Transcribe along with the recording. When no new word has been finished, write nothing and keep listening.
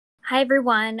Hi,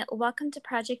 everyone. Welcome to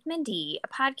Project Mindy, a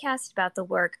podcast about the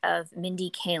work of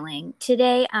Mindy Kaling.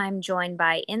 Today, I'm joined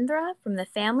by Indra from the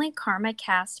Family Karma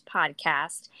Cast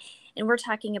podcast, and we're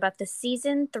talking about the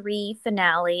season 3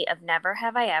 finale of Never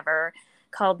Have I Ever,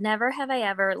 called Never Have I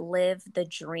Ever Live the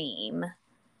Dream.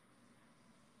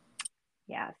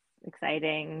 Yes, I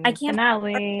exciting can't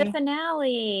believe the finale.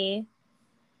 finale.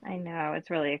 I know, it's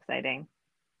really exciting.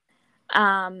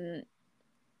 Um,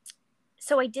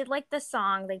 so I did like the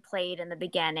song they played in the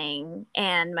beginning,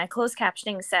 and my closed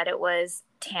captioning said it was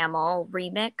Tamil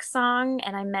remix song,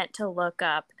 and I meant to look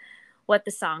up what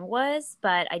the song was,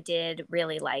 but I did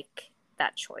really like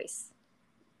that choice.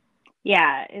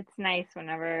 Yeah, it's nice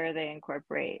whenever they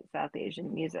incorporate South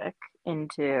Asian music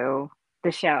into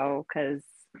the show because,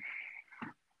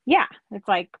 yeah, it's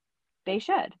like they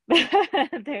should.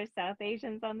 There's South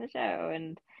Asians on the show,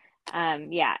 and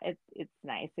yeah, it's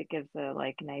nice. It gives a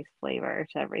nice flavor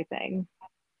to everything.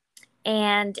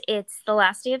 And it's the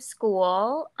last day of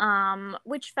school,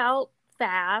 which felt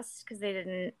fast because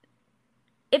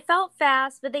it felt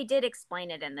fast, but they did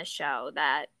explain it in the show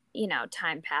that,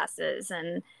 time passes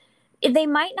and they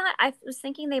might not. I was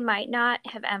thinking they might not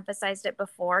have emphasized it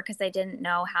before because they didn't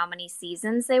know how many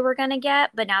seasons they were going to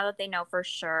get, but now that they know for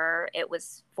sure it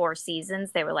was 4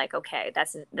 seasons, they were like, okay,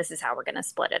 this is how we're going to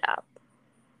split it up.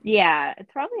 Yeah,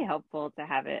 it's probably helpful to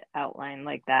have it outlined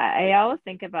like that. I always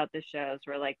think about the shows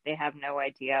where they have no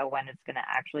idea when it's going to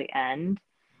actually end.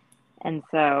 And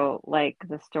so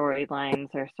the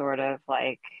storylines are sort of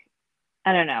I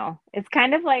don't know. It's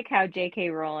kind of like how J.K.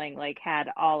 Rowling had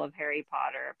all of Harry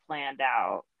Potter planned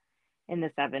out in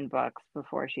the 7 books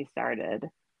before she started.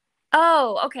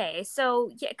 Oh, okay.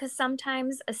 So, yeah, because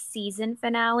sometimes a season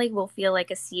finale will feel like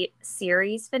a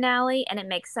series finale, and it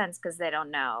makes sense because they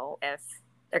don't know if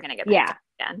they're going to get picked up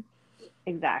Yeah, again.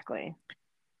 exactly.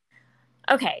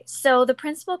 Okay, so the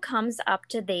principal comes up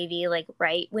to Baby like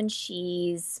right when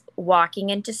she's walking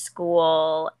into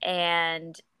school,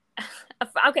 and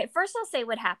okay, first I'll say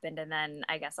what happened, and then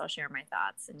I guess I'll share my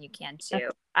thoughts, and you can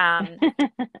too.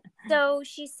 So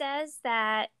she says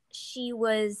that she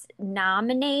was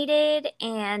nominated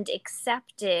and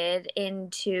accepted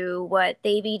into what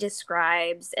Baby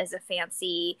describes as a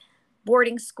fancy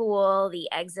boarding school,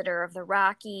 the Exeter of the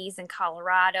Rockies in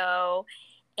Colorado.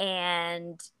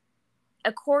 And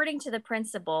according to the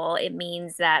principal, it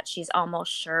means that she's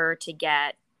almost sure to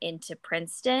get into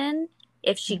Princeton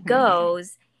if she Hmm.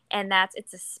 goes. And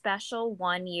it's a special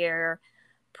 1 year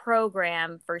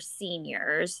program for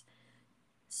seniors.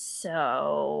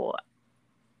 So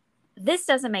this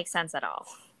doesn't make sense at all.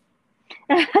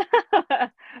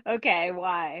 Okay,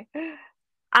 why?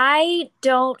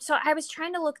 So I was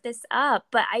trying to look this up,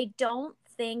 but I don't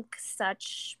think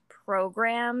such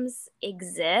programs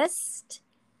exist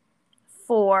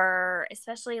for,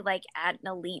 especially like at an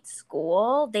elite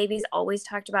school. Davies always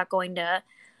talked about going to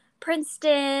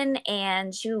Princeton,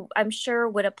 and I'm sure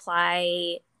would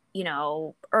apply,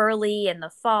 early in the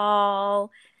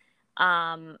fall.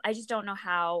 I just don't know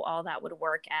how all that would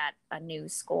work at a new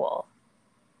school.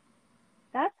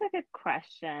 That's a good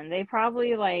question. They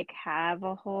probably have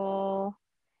a whole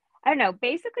I don't know.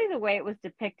 Basically, the way it was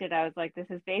depicted, I was like, this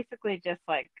is basically just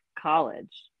like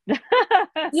college.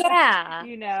 Yeah.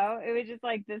 It was just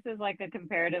like, this is like a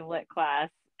comparative lit class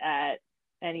at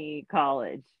any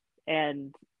college.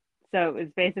 And so it was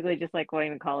basically just like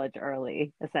going to college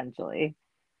early, essentially.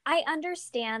 I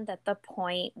understand that the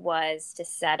point was to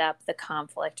set up the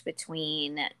conflict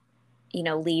between,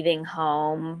 leaving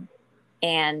home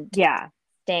and Yeah.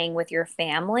 staying with your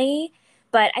family.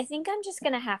 But I think I'm just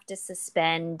going to have to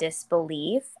suspend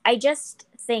disbelief. I just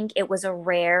think it was a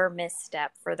rare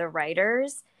misstep for the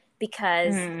writers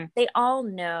because Hmm. they all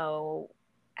know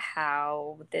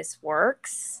how this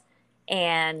works.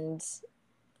 And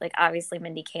like, obviously,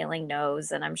 Mindy Kaling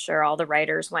knows, and I'm sure all the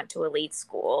writers went to elite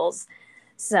schools.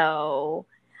 So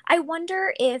I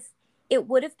wonder if it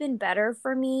would have been better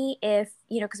for me if,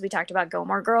 because we talked about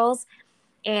Gilmore Girls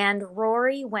and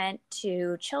Rory went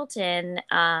to Chilton,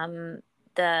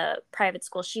 the private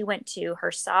school she went to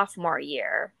her sophomore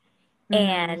year. Hmm.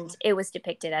 And it was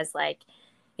depicted as like,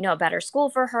 a better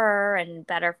school for her and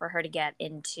better for her to get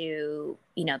into,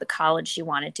 the college she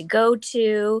wanted to go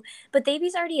to. But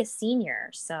Davy's already a senior.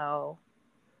 So,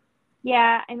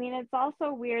 Yeah. I mean, it's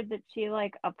also weird that she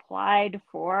applied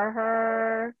for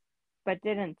her, but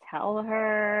didn't tell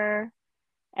her.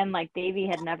 And Davy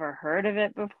had never heard of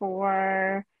it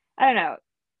before. I don't know.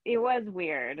 It was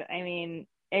weird. I mean,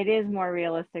 it is more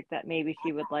realistic that maybe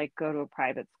she would go to a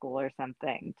private school or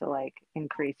something to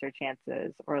increase her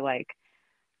chances or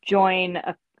join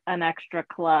an extra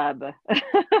club.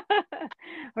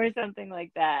 or something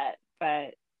like that.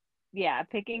 But yeah,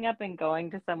 picking up and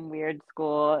going to some weird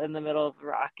school in the middle of the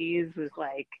Rockies was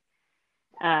like,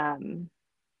 um,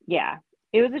 yeah,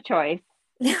 it was a choice.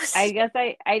 It I was, guess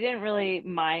I didn't really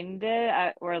mind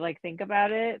it or like think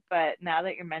about it, but now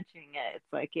that you're mentioning it,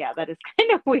 it's like, yeah, that is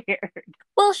kind of weird.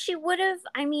 well, she would have,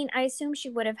 I mean, I assume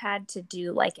she would have had to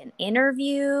do like an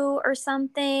interview or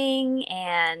something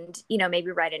and, maybe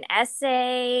write an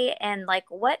essay. And like,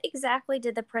 what exactly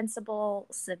did the principal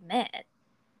submit?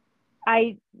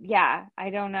 Yeah, I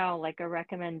don't know, like a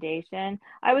recommendation.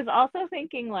 I was also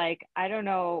thinking, like, I don't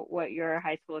know what your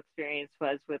high school experience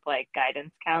was with like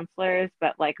guidance counselors,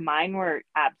 but like mine were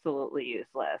absolutely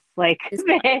useless. Like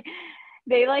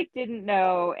they like didn't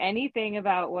know anything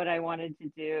about what I wanted to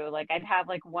do. Like I'd have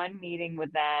like one meeting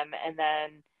with them and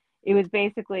then it was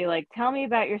basically like tell me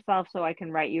about yourself so I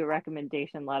can write you a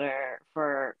recommendation letter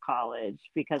for college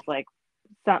because like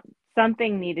some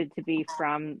something needed to be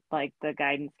from like the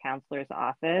guidance counselor's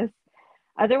office.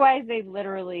 Otherwise, they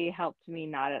literally helped me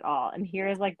not at all. And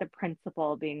here's like the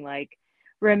principal being like,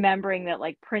 remembering that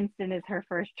like Princeton is her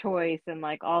first choice and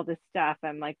like all this stuff.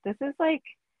 I'm like, this is like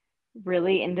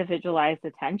really individualized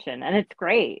attention and it's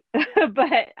great.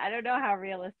 But I don't know how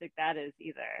realistic that is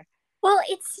either. Well,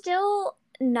 it's still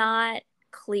not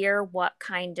clear what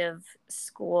kind of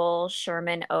school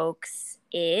Sherman Oaks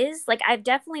is. Like, I've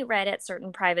definitely read at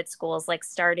certain private schools, like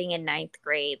starting in ninth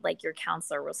grade, like your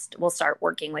counselor will start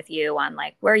working with you on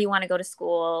like where you want to go to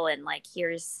school and like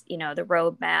here's the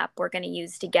roadmap we're going to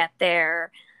use to get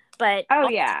there. But Oh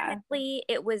yeah. ultimately,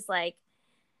 it was like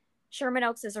Sherman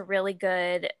Oaks is a really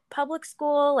good public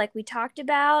school, like we talked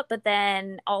about, but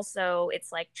then also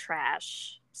it's like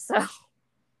trash. So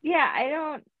Yeah, I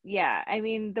don't yeah, I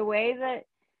mean the way that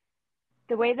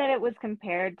it was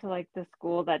compared to like the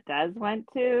school that Des went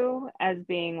to as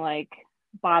being like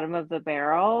bottom of the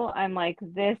barrel, I'm like,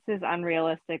 this is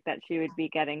unrealistic that she would be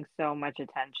getting so much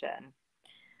attention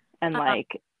and um,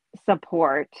 like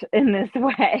support in this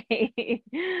way.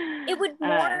 it would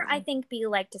more, I um, think, be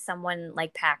like to someone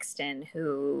like Paxton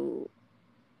who,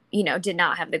 did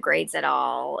not have the grades at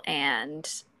all. And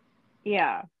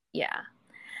yeah. yeah,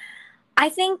 I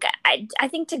think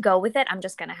to go with it, I'm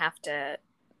just gonna have to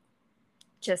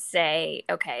just say,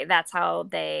 okay, that's how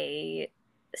they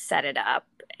set it up,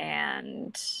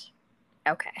 and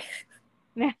okay.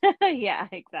 Yeah,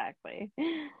 exactly.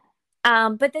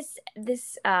 But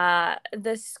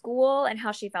the school and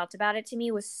how she felt about it to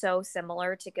me was so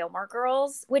similar to Gilmore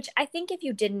Girls, which I think if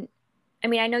you didn't, I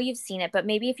mean, I know you've seen it, but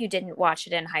maybe if you didn't watch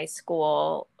it in high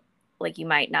school, like you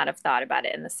might not have thought about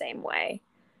it in the same way.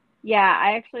 Yeah,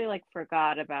 I actually like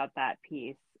forgot about that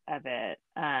piece of it.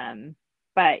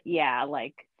 But yeah,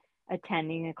 like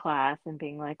attending a class and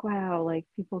being like, wow, like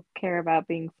people care about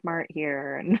being smart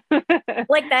here and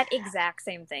Like that exact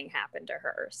same thing happened to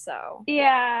her. So,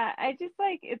 yeah, I just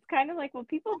like it's kind of like, well,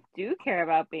 people do care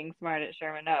about being smart at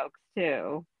Sherman Oaks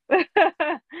too.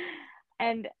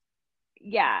 And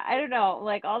yeah, I don't know,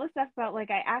 like all the stuff about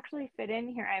like I actually fit in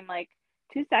here. I'm like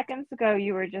 2 seconds ago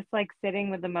you were just like sitting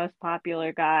with the most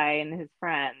popular guy and his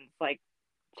friends, like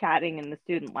chatting in the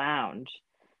student lounge.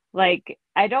 Like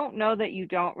I don't know that you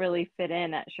don't really fit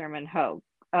in at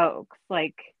Oaks.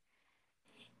 Like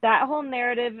that whole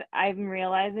narrative I'm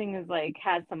realizing is like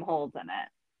has some holes in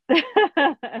it.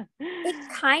 it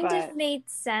kind of But made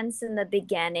sense in the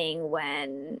beginning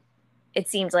when it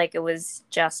seemed like it was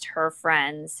just her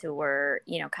friends who were,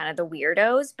 kind of the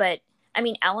weirdos. But I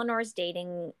mean, Eleanor's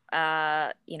dating,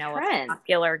 a Trent,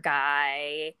 popular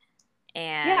guy,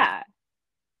 and yeah,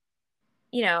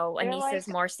 they're Anissa's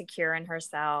more secure in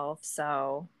herself.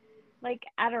 So like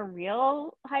at a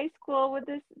real high school with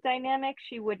this dynamic,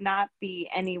 she would not be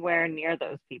anywhere near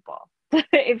those people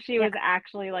if she yeah. was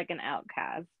actually like an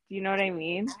outcast. Do you know what I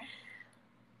mean?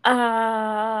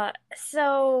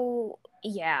 So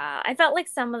yeah, I felt like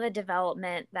some of the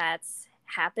development that's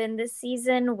happened this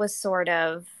season was sort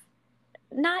of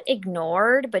not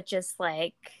ignored, but just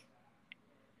like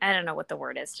I don't know what the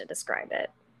word is to describe it.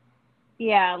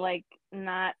 Yeah, like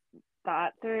not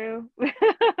thought through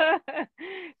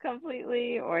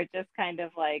completely, or just kind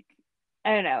of like,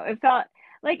 I don't know. It felt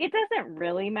like it doesn't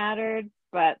really matter,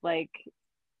 but like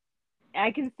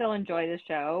I can still enjoy the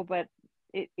show, but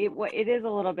it is a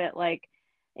little bit like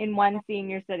in one scene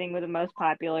you're sitting with the most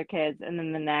popular kids, and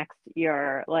then the next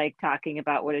you're like talking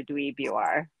about what a dweeb you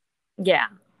are. Yeah.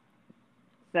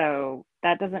 So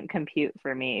that doesn't compute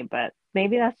for me, but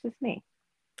maybe that's just me.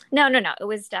 No, no, no. It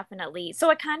was definitely so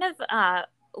I kind of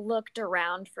looked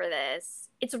around for this.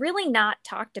 It's really not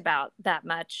talked about that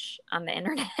much on the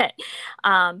internet.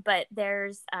 But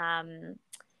there's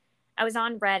I was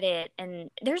on Reddit,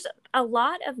 and there's a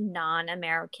lot of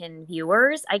non-American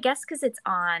viewers, I guess because it's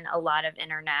on a lot of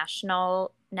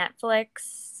international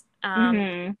Netflix,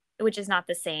 Mm-hmm. which is not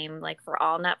the same like for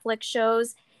all Netflix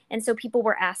shows. And so people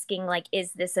were asking like,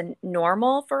 is this a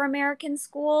normal for American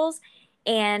schools?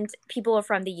 And people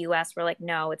from the US were like,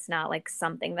 no, it's not like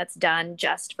something that's done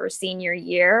just for senior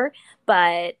year.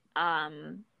 But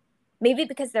maybe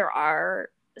because there are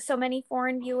so many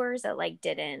foreign viewers that like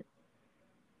didn't.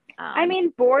 I Um,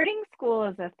 mean, boarding school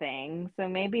is a thing, so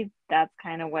maybe that's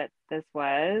kind of what this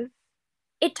was.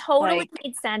 it totally Like,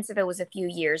 made sense if it was a few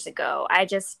years ago. I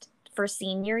just, for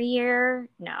senior year,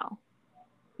 no.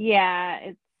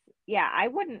 yeah, yeah, I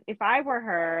wouldn't, if I were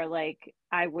her, like,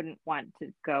 I wouldn't want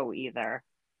to go either,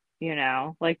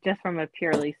 like just from a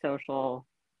purely social,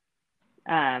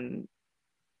 um,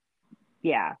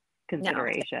 yeah, No.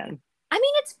 consideration. I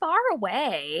mean, it's far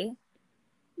away.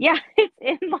 Yeah, it's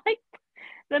in like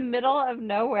the middle of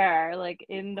nowhere, like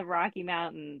in the Rocky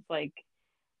Mountains. Like,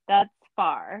 that's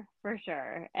far for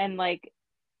sure. And like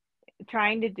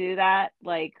trying to do that,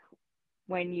 like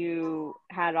when you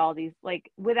had all these,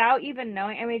 like without even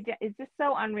knowing, I mean, it's just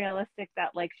so unrealistic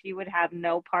that like she would have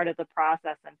no part of the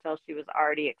process until she was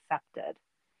already accepted.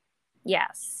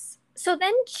 Yes. So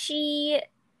then she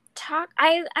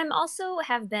I'm also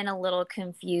have been a little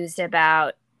confused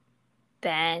about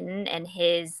Ben and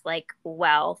his like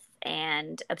wealth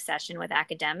and obsession with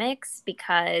academics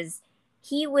because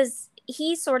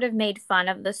he sort of made fun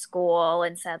of the school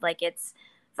and said like it's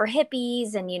for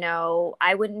hippies and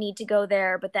I wouldn't need to go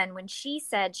there, but then when she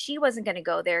said she wasn't going to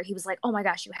go there, he was like, "Oh my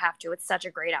gosh, you have to. It's such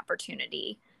a great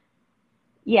opportunity."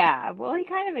 Yeah, well, he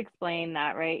kind of explained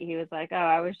that, right? He was like, "Oh,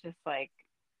 I was just like,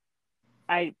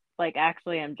 I like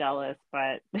actually am jealous,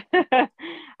 but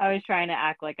I was trying to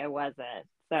act like I wasn't."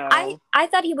 I So, I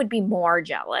thought he would be more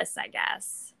jealous, I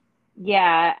guess.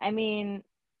 yeah, I mean,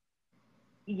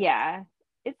 yeah,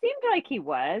 it seemed like he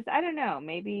was. I don't know.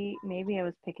 Maybe I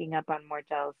was picking up on more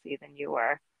jealousy than you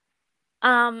were.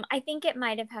 I think it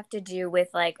might have to do with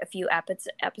like a few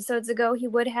episodes ago he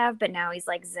would have, but now he's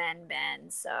like Zen Ben.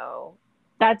 So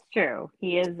That's true.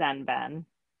 He is Zen Ben.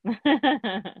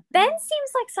 Ben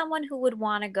seems like someone who would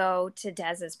want to go to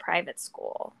Dez's private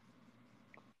school.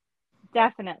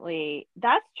 Definitely.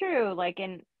 That's true. Like,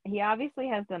 and he obviously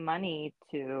has the money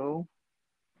to.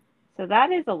 So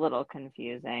that is a little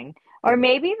confusing. Or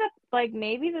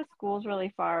maybe the school's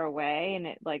really far away and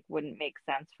it like wouldn't make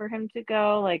sense for him to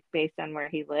go like based on where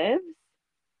he lives.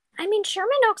 I mean, Sherman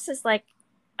Oaks is like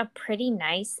a pretty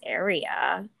nice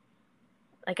area.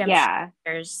 Like I'm sure Yeah,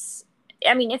 there's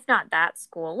I mean, if not that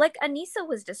school, like Anissa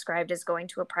was described as going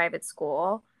to a private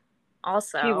school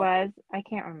she also. was. I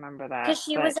can't remember that, Because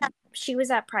but she was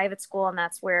at private school and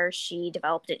that's where she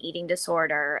developed an eating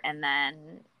disorder and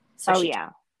then so oh she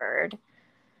yeah. transferred.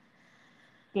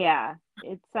 Yeah.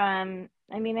 It's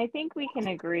I mean, I think we can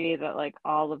agree that like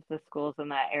all of the schools in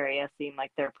that area seem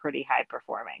like they're pretty high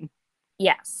performing.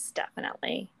 Yes,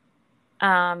 definitely.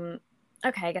 Um,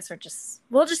 okay, I guess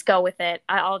we'll just go with it.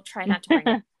 I'll try not to bring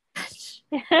up much.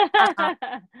 Um,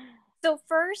 so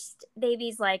first,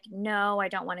 Davy's like, no, I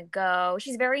don't want to go.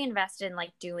 She's very invested in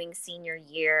like doing senior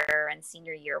year and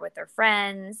senior year with her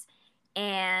friends.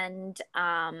 And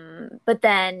but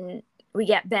then we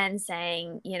get Ben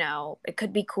saying, it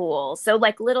could be cool. So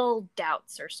like little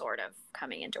doubts are sort of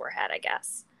coming into her head, I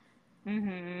guess.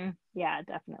 Yeah,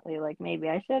 definitely. Like maybe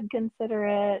I should consider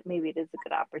it. Maybe it is a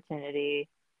good opportunity.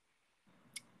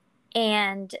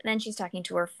 And then she's talking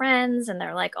to her friends, and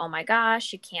they're like, oh my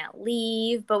gosh, you can't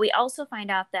leave. But we also find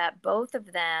out that both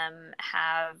of them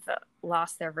have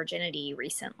lost their virginity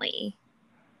recently.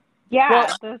 Well,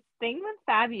 Yeah, the thing with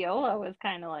Fabiola was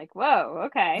kind of like, whoa,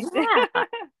 okay. yeah.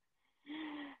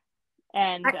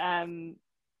 And I,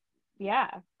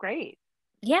 yeah, great.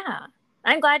 yeah.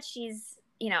 I'm glad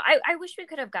I wish we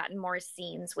could have gotten more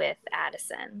scenes with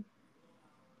Addison.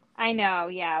 I know,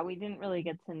 yeah, we didn't really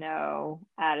get to know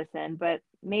Addison, but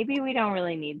maybe we don't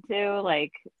really need to,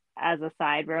 like, as a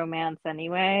side romance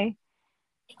anyway.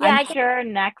 Yeah, I'm I guess sure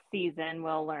next season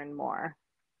we'll learn more.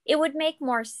 it would make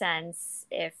more sense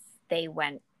if they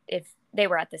were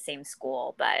at the same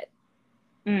school, but.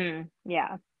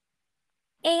 Yeah.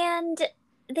 And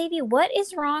Davy, what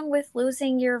is wrong with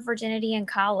losing your virginity in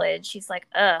college? She's like,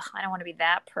 ugh, I don't want to be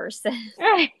that person.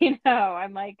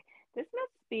 I'm like, this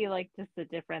must be like just a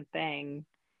different thing.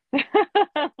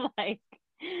 Like,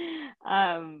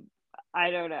 um,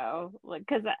 I don't know, like,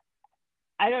 because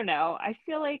I don't know. I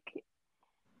feel like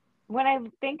when I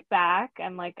think back,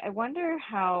 I'm like, I wonder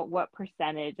what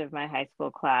percentage of my high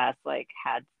school class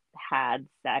had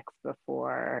sex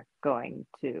before going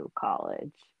to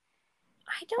college.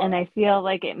 I And don't. I feel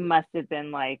like it must have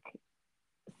been like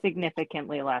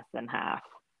significantly less than half.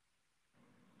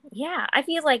 Yeah, I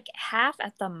feel like half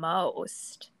at the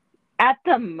most. At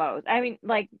the most. I mean,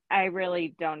 like, I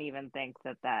really don't even think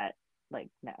that, like,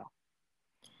 no.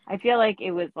 I feel like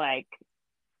it was like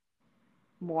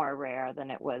more rare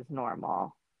than it was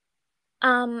normal.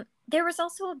 There was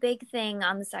also a big thing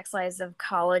on the Sex Lives of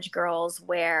College Girls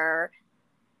where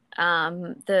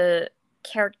the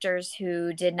characters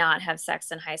who did not have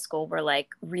sex in high school were like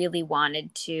really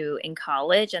wanted to in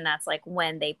college, and that's like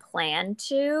when they planned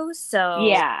to. So,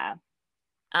 Yeah.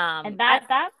 And I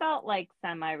that felt like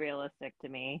semi-realistic to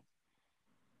me.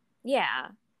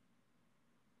 yeah,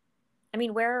 I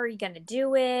mean, where are you going to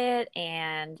do it?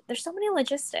 And there's so many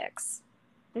logistics.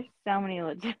 There's so many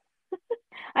legit.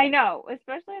 I know,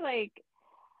 especially like,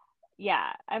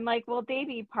 yeah, I'm like, well,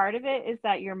 Davey, part of it is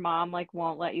that your mom like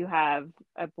won't let you have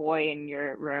a boy in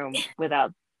your room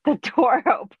without the door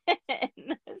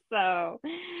open. So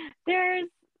there's,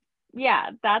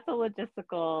 yeah, that's a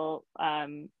logistical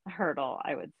hurdle,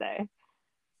 I would say.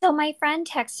 So my friend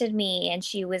texted me and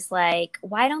she was like,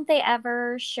 "Why don't they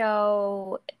ever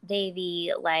show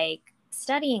Davy like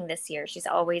studying this year? She's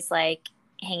always like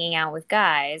hanging out with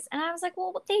guys." And I was like,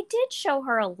 "Well, they did show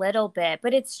her a little bit,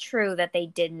 but it's true that they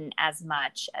didn't as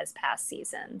much as past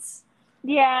seasons."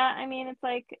 Yeah, I mean, it's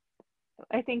like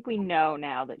I think we know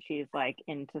now that she's like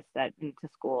into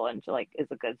school and she like is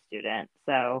a good student.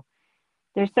 So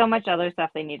there's so much other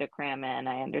stuff they need to cram in.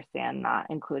 I understand not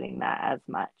including that as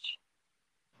much.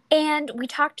 And we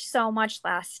talked so much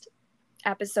last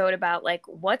episode about like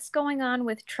what's going on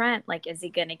with Trent. Like, is he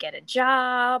going to get a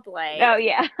job? Oh Like,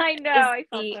 yeah, I know. is I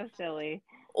felt he so silly.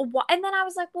 and then I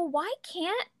was like, well, why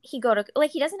can't he go to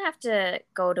like he doesn't have to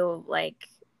go to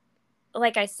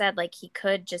like I said, like he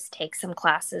could just take some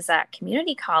classes at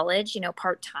community college,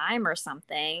 part time or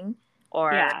something.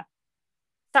 Or Yeah.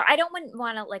 so I don't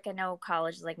want to like I know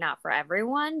college is like not for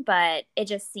everyone, but it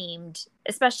just seemed,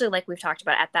 especially like we've talked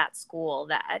about at that school,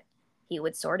 that he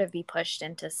would sort of be pushed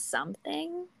into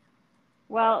something.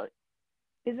 Well,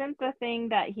 isn't the thing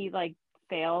that he like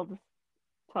failed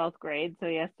 12th grade, so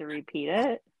he has to repeat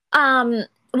it? Um,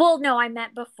 well, no, I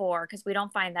meant before because we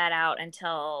don't find that out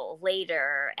until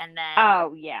later, and then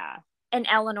Oh yeah. and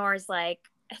Eleanor's like,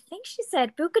 I think she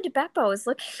said Buca de Beppo is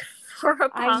looking for a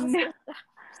I know. positive.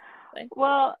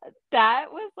 Well, that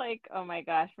was like, oh my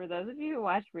gosh, for those of you who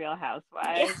watch Real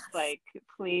Housewives, Yes. like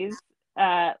please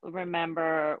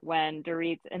remember when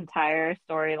Dorit's entire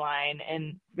storyline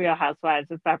in Real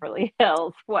Housewives of Beverly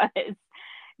Hills was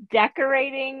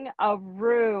decorating a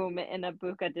room in a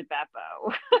Buca di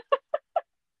Beppo.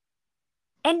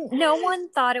 And no one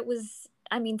thought it was,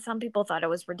 I mean, some people thought it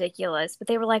was ridiculous, but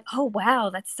they were like, oh, wow,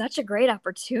 that's such a great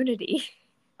opportunity.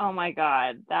 Oh my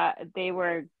God, that they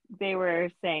were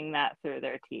saying that through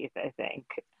their teeth, I think.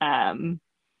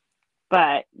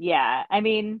 But yeah, I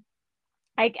mean,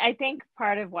 I think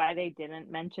part of why they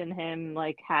didn't mention him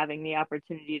like having the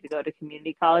opportunity to go to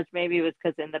community college maybe was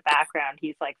because in the background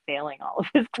he's like failing all of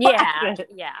his Yeah, classes.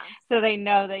 yeah. So they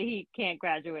know that he can't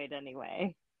graduate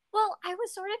anyway. Well, I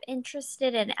was sort of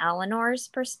interested in Eleanor's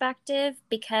perspective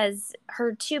because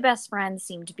her two best friends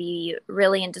seemed to be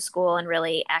really into school and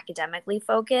really academically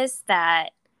focused,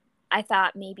 that I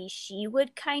thought maybe she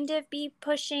would kind of be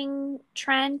pushing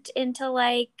Trent into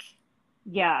like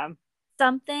Yeah.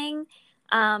 something.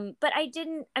 But I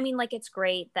didn't, I mean, like, it's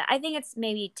great that I think it's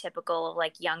maybe typical of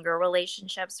like younger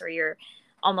relationships where you're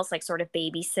almost like sort of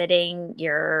babysitting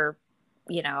your,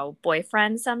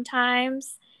 boyfriend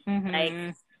sometimes, like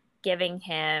Hmm. giving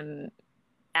him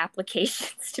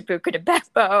applications to Buca de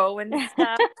Beppo and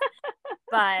stuff.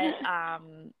 But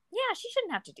yeah, she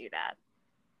shouldn't have to do that.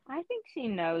 I think she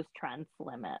knows Trent's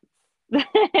limits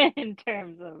in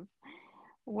terms of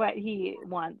what he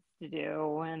wants to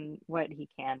do and what he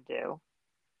can do.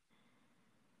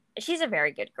 She's a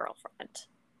very good girlfriend.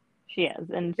 She is.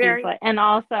 And she's Very, like, and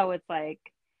also it's like,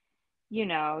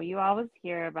 you always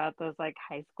hear about those like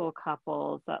high school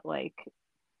couples that like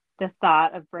the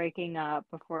thought of breaking up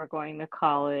before going to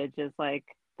college is like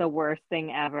the worst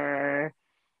thing ever.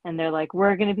 And they're like,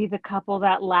 we're going to be the couple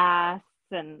that lasts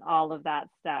and all of that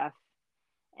stuff.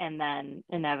 And then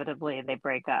inevitably they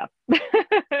break up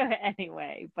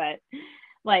anyway. But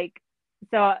like,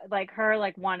 so like her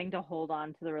like wanting to hold on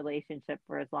to the relationship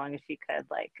for as long as she could,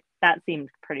 like that seemed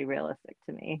pretty realistic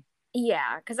to me.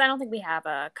 yeah, because I don't think we have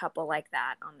a couple like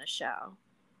that on the show.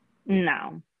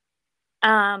 No.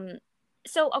 Um,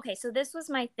 So this was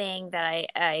my thing that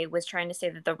I was trying to say,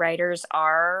 that the writers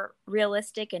are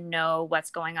realistic and know what's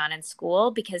going on in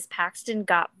school, because Paxton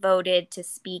got voted to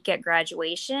speak at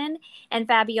graduation, and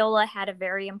Fabiola had a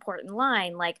very important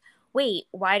line like, wait,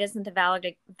 why doesn't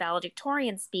the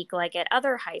valedictorian speak like at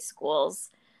other high schools?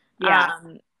 Yeah.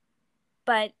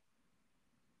 But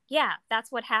yeah,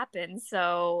 that's what happened.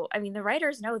 So, I mean, the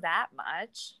writers know that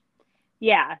much.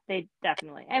 Yeah, they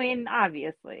definitely. I mean,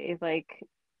 obviously, like,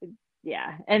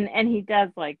 yeah, and he does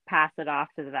like pass it off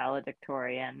to the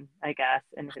valedictorian, I guess,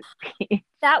 in his speech.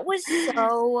 That was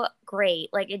so great.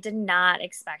 Like, it did not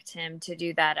expect him to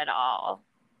do that at all.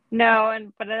 No,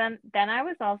 and but then I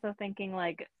was also thinking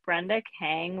like Brenda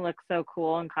Kang looks so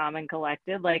cool and calm and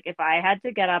collected. Like if I had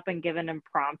to get up and give an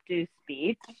impromptu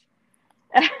speech,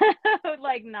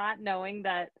 like not knowing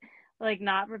that, like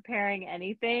not preparing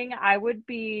anything, I would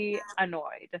be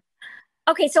annoyed.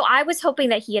 Okay, so I was hoping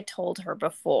that he had told her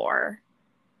before.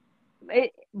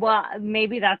 Well,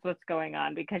 maybe that's what's going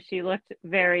on because she looked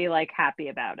very like happy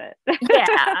about it.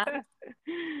 Yeah.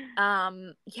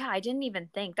 Yeah, I didn't even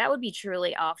think that would be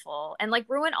truly awful and like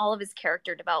ruin all of his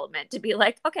character development to be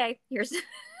like, okay, here's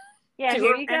Yeah, do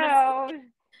here a you random. go.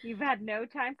 You've had no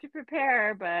time to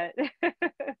prepare, but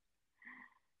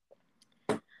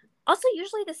Also,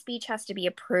 usually the speech has to be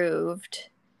approved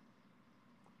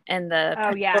and the oh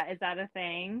principal. yeah, is that a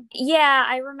thing? Yeah,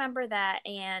 I remember that,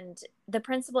 and the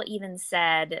principal even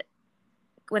said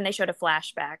when they showed a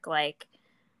flashback, like,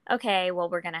 okay, well,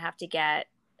 we're gonna have to get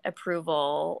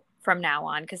approval from now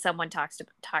on because someone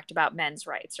talked about men's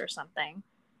rights or something.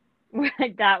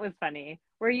 That was funny.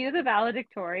 Were you the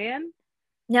valedictorian?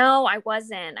 No, I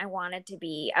wasn't. I wanted to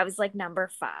be. I was like number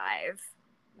five.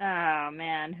 Oh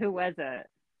man, who was it?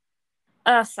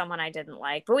 Someone I didn't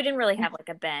like, but we didn't really have like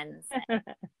a Ben thing.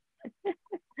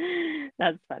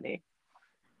 That's funny.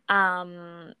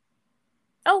 Um,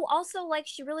 oh, also, like,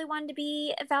 she really wanted to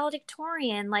be a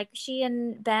valedictorian. Like, she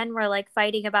and Ben were like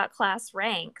fighting about class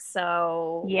rank.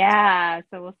 So, Yeah,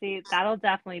 so we'll see. That'll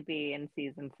definitely be in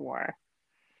season 4.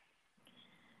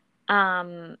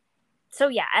 um, so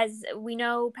yeah, as we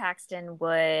know, Paxton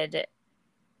would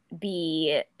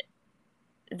be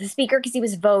the speaker because he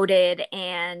was voted,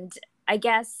 and I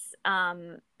guess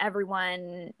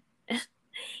everyone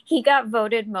he got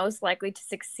voted most likely to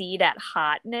succeed at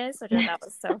hotness, which I thought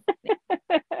was so funny.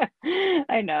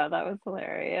 I know, that was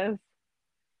hilarious.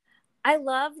 I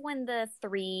love when the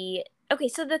three, okay,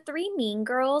 so the three mean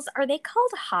girls, are they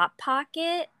called Hot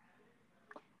Pocket?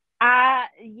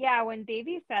 Yeah, when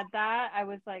Davy said that, I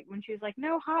was like, when she was like,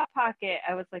 no hot pocket,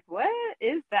 I was like, what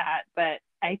is that? But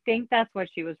I think that's what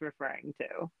she was referring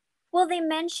to. Well, they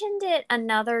mentioned it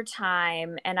another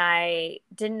time and I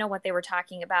didn't know what they were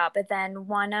talking about, but then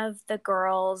one of the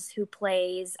girls who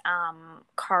plays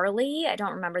Carly, I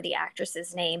don't remember the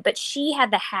actress's name, but she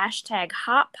had the hashtag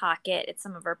Hot Pocket at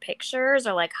some of her pictures,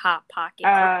 or like Hot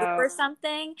Pocket Group Oh, or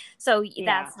something. So yeah.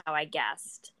 that's how I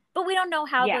guessed. But we don't know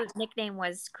how Yeah. the nickname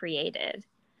was created.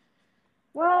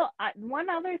 Well, one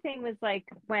other thing was like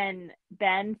when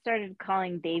Ben started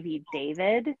calling Davy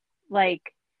David,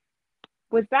 like,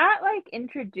 was that like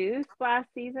introduced last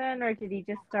season or did he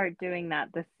just start doing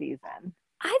that this season?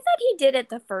 I thought he did it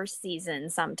the first season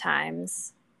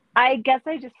sometimes. I guess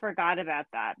I just forgot about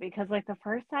that because like the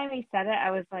first time he said it,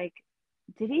 I was like,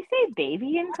 did he say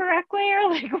baby incorrectly or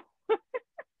like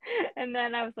and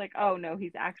then I was like, oh no,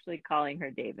 he's actually calling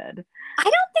her David. I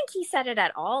don't think he said it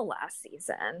at all last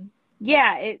season.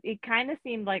 Yeah, it kind of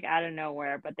seemed like out of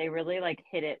nowhere, but they really like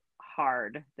hit it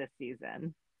hard this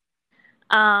season.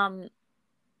 Um,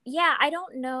 yeah, I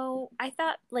don't know. I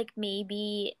thought like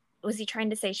maybe was he trying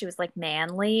to say she was like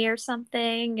manly or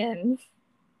something, and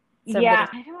Yeah,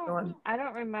 somebody. I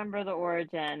don't remember the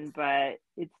origin, but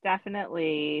it's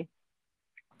definitely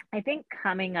I think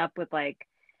coming up with like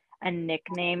a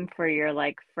nickname for your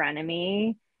like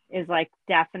frenemy is like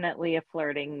definitely a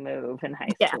flirting move in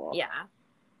high Yeah, school. yeah.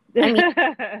 I mean,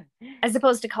 as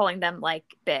opposed to calling them like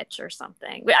bitch or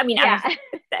something. I mean, I don't Yeah. know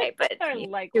what to say, but Or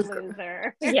like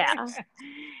loser. yeah.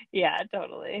 Yeah,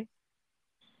 totally.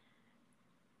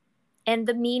 And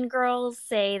the mean girls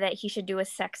say that he should do a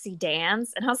sexy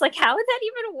dance, and I was like, how would that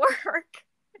even work?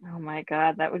 Oh my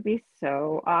God, that would be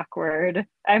so awkward.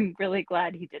 I'm really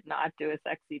glad he did not do a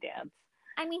sexy dance.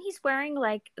 I mean, he's wearing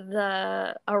like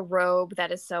the a robe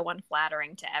that is so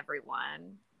unflattering to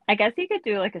everyone. I guess he could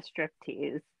do like a strip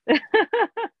tease.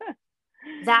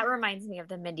 That reminds me of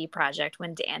the Mindy Project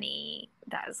when Danny,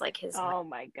 that was like his. Oh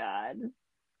my God.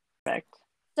 Perfect.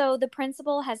 So the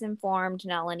principal has informed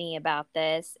Melanie about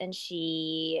this, and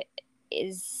she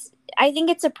is, I think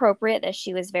it's appropriate that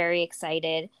she was very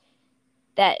excited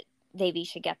that Devi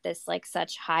should get this like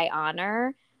such high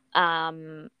honor.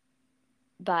 Um,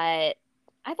 but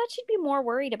I thought she'd be more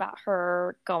worried about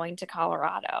her going to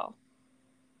Colorado.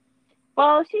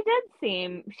 Well, she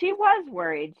was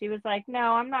worried. She was like,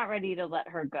 no, I'm not ready to let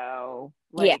her go.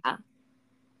 Like, Yeah.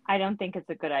 I don't think it's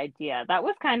a good idea. That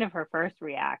was kind of her first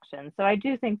reaction. So I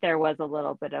do think there was a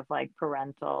little bit of like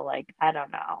parental, like, I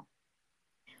don't know.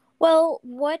 Well,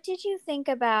 what did you think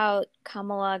about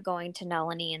Kamala going to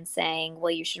Nalini and saying,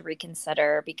 well, you should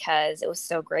reconsider because it was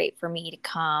so great for me to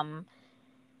come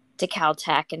to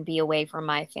Caltech and be away from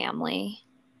my family?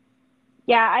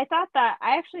 Yeah, I thought that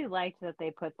I actually liked that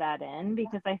they put that in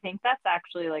because I think that's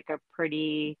actually like a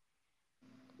pretty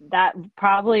that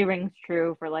probably rings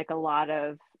true for like a lot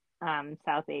of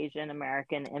South Asian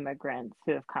American immigrants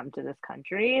who have come to this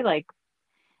country. Like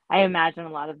I imagine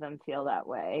a lot of them feel that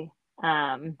way.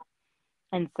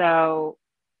 And so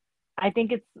I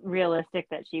think it's realistic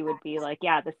that she would be like,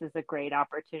 yeah, this is a great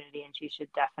opportunity and she should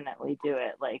definitely do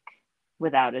it, like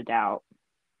without a doubt.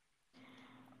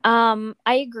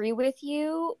 I agree with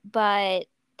you, but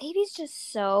Baby's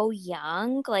just so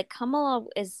young. Like Kamala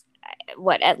is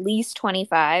what, at least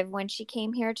 25 when she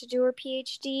came here to do her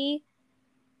PhD.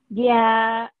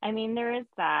 Yeah, I mean, there is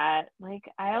that. Like,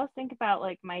 I always think about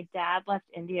like my dad left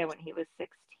India when he was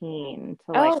 16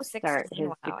 to like Oh, start 16. his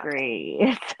Wow, okay.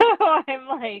 degree. So I'm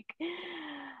like,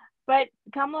 but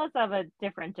Kamala's of a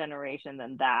different generation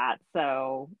than that.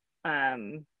 So,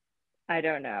 um, I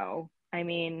don't know. I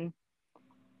mean,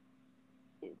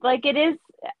 like it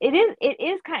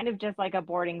is kind of just like a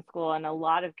boarding school, and a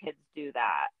lot of kids do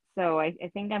that. So I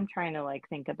think I'm trying to like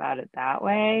think about it that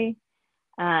way.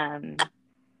 Um,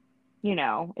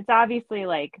 it's obviously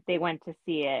like they went to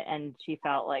see it and she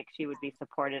felt like she would be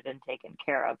supported and taken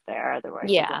care of there.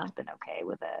 Otherwise, she wouldn't Yeah. have been okay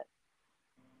with it.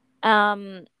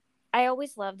 Um, I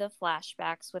always love the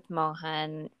flashbacks with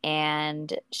Mohan,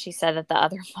 and she said that the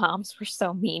other moms were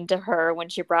so mean to her when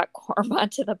she brought korma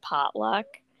to the potluck.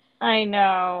 I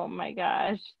know. Oh my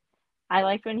gosh. I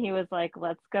liked when he was like,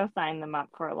 let's go sign them up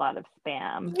for a lot of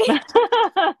spam.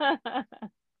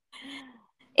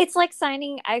 It's like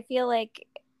signing, I feel like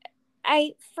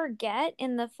I forget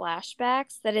in the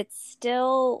flashbacks that it's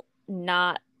still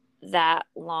not that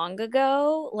long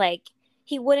ago. Like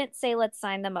he wouldn't say let's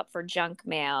sign them up for junk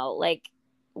mail, like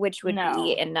which would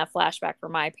be No, in a flashback for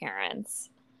my parents.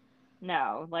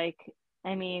 no. Like,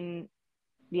 I mean,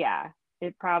 yeah,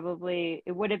 it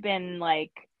would have been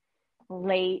like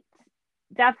late,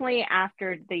 definitely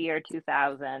after the year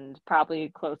 2000, probably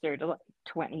closer to like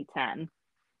 2010.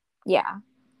 Yeah.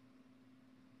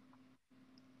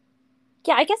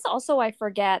 Yeah, I guess also I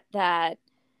forget that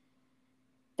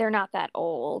they're not that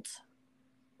old.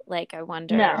 Like I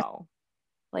wonder, No.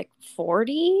 like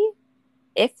 40,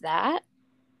 if that.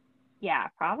 Yeah,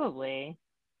 probably.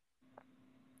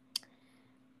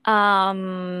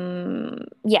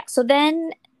 Yeah, so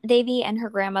then Devi and her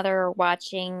grandmother are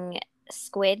watching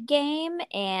Squid Game,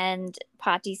 and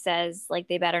Patti says like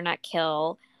they better not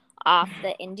kill off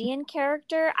the Indian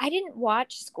character. I didn't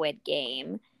watch Squid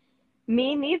Game.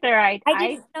 Me neither. I I I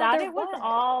didn't know thought there it was was.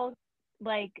 all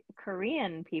like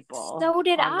Korean people So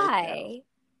did on the show, I.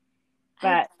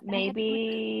 but I had no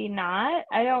idea. maybe not.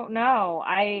 I don't know.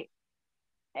 I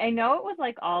know it was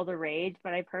like all the rage,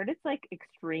 but I've heard it's like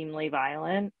extremely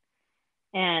violent,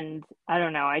 and I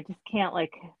don't know. I just can't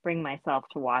like bring myself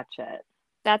to watch it.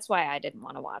 That's why I didn't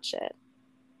want to watch it.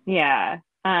 Yeah.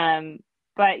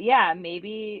 But yeah,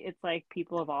 maybe it's like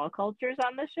people of all cultures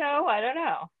on the show. I don't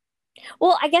know.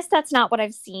 Well, I guess that's not what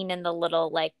I've seen in the little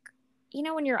like,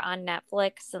 when you're on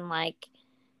Netflix and like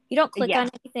you don't click Yeah, on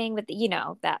anything, but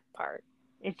that part.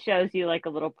 it shows you like a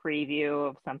little preview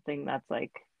of something that's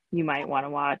like you might want to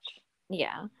watch.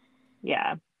 Yeah,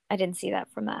 Yeah. I didn't see that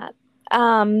from that.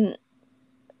 Um,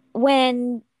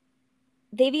 when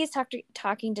Davy is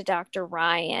talking to Dr.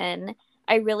 Ryan,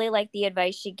 I really like the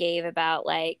advice she gave about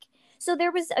like, so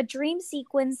there was a dream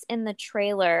sequence in the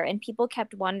trailer and people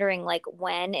kept wondering like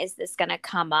when is this going to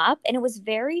come up, and it was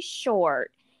very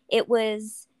short. It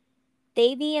was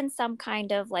Davy in some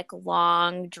kind of like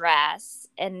long dress,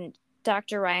 and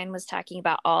Dr. Ryan was talking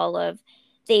about all of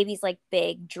Davy's like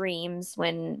big dreams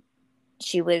when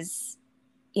she was,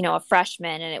 a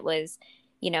freshman, and it was,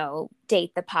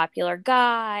 date the popular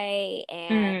guy and,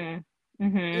 Mm.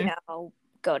 you Mhm. know,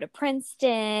 go to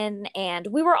Princeton. And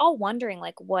we were all wondering,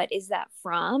 like, what is that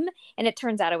from? And it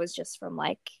turns out it was just from,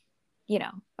 like,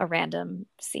 a random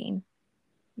scene.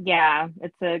 Yeah,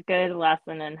 it's a good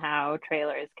lesson in how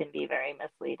trailers can be very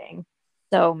misleading.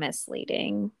 So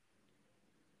misleading.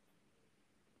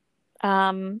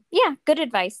 Yeah, good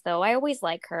advice though. I always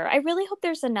like her. I really hope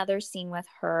there's another scene with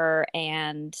her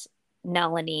and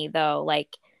Melanie though,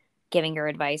 like giving her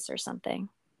advice or something.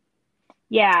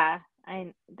 Yeah,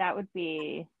 I that would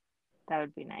be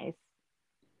nice.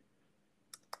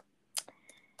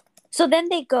 So then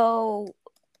they go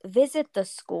visit the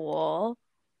school.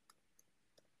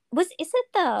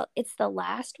 It's the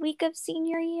last week of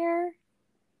senior year?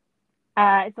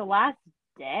 It's the last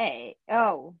day.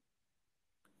 Oh,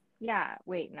 yeah.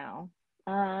 Wait, no.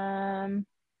 Um,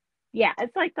 yeah,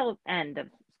 it's like the end of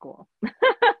school.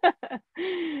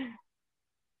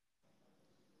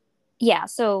 Yeah,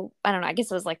 so I don't know. I guess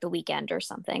it was like the weekend or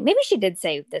something. Maybe she did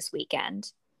say this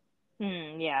weekend.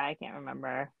 Yeah, I can't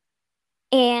remember.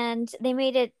 And they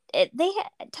made they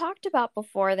had talked about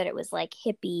before that it was like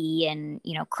hippie and,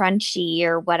 crunchy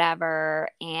or whatever.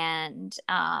 And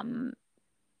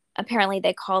apparently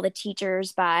they call the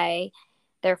teachers by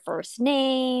their first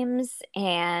names.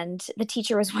 And the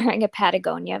teacher was wearing a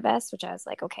Patagonia vest, which I was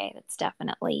like, okay, that's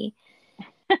definitely,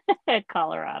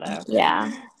 Colorado.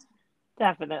 yeah.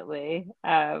 Definitely.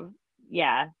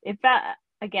 Yeah, it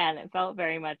felt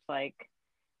very much like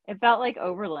it felt like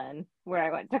Oberlin where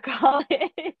I went to college.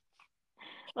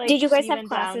 Like Did you guys have even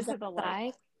down classes to the like,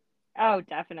 outside? oh,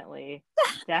 definitely.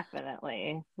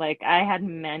 Definitely. Like I had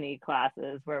many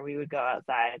classes where we would go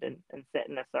outside and sit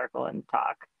in a circle and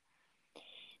talk.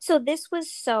 So this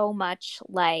was so much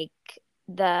like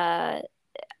the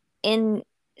in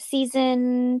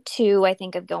season 2, I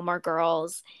think, of Gilmore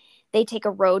Girls. They take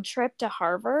a road trip to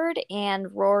Harvard,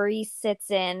 and Rory sits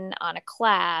in on a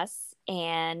class,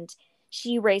 and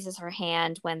she raises her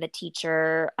hand when the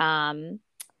teacher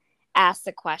asks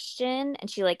a question, and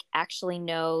she like actually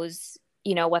knows,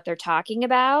 what they're talking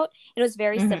about. It was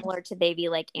very Hmm. similar to Baby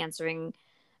like answering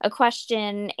a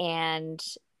question and,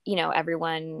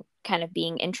 everyone kind of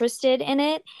being interested in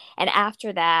it. And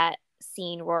after that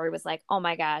scene, Rory was like, oh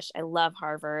my gosh, I love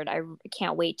Harvard. I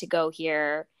can't wait to go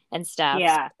here and stuff. So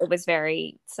Yeah. it was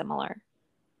very similar.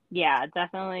 Yeah,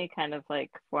 definitely kind of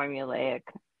like formulaic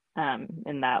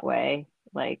in that way.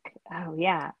 Like, oh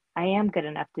yeah, I am good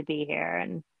enough to be here,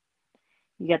 and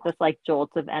you get this like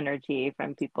jolt of energy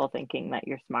from people thinking that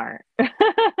you're smart.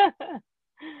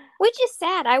 Which is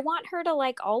sad. I want her to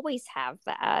like always have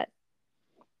that.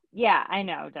 Yeah, I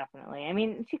know, definitely. I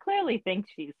mean, she clearly thinks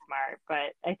she's smart,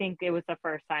 but I think it was the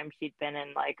first time she'd been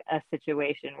in like a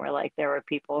situation where like there were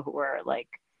people who were like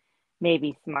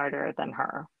maybe smarter than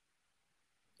her.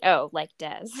 Oh, like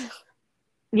Des.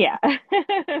 Yeah.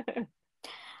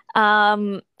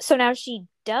 So now she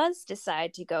does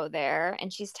decide to go there,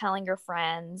 and she's telling her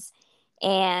friends,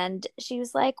 and she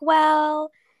was like,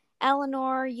 well,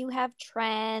 Eleanor, you have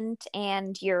Trent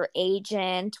and your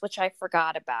agent, which I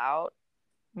forgot about,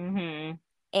 Hmm.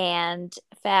 and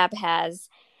Fab has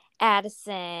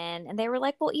Addison. And they were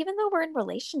like, well, even though we're in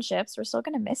relationships, we're still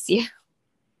going to miss you.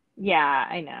 Yeah,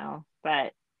 I know.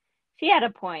 But she had a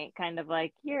point, kind of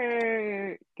like,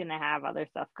 you're gonna have other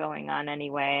stuff going on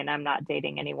anyway, and I'm not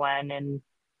dating anyone, and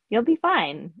you'll be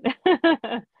fine.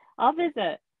 I'll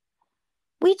visit.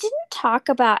 We didn't talk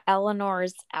about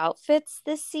Eleanor's outfits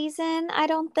this season, I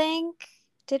don't think.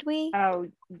 Did we? Oh,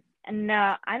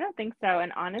 no, I don't think so.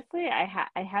 And honestly, I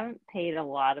haven't paid a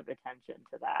lot of attention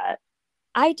to that.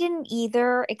 I didn't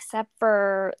either, except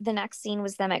for the next scene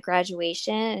was them at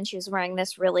graduation, and she was wearing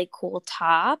this really cool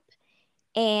top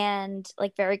and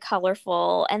like very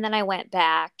colorful. And then I went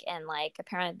back, and like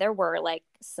apparently there were like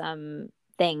some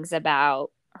things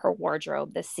about her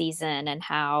wardrobe this season and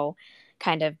how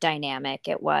kind of dynamic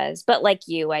it was. But like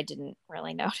you, I didn't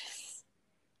really notice.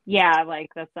 Yeah,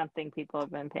 like that's something people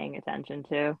have been paying attention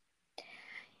to.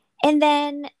 And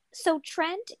then, so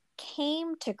Trent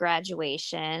came to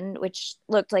graduation, which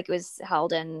looked like it was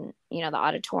held in, the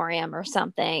auditorium or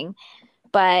something,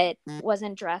 but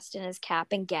wasn't dressed in his cap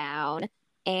and gown.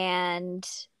 And,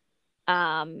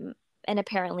 um, and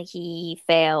apparently he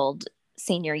failed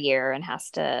senior year and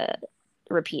has to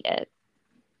repeat it.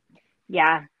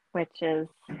 Yeah, which is,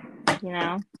 you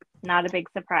know, not a big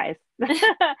surprise.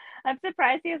 I'm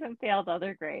surprised he hasn't failed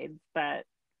other grades, but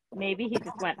maybe he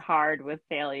just went hard with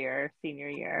failure senior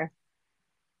year.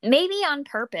 Maybe on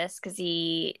purpose because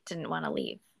he didn't want to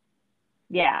leave.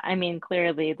 Yeah, I mean,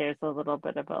 clearly there's a little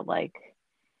bit of a like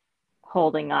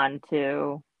holding on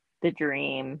to the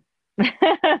dream,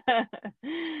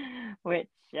 which,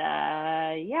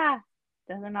 yeah,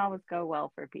 doesn't always go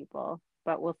well for people,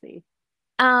 but we'll see.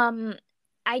 Um,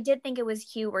 I did think it was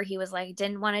cute where he was like,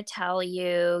 didn't want to tell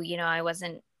you, I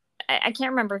wasn't, I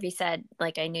can't remember if he said,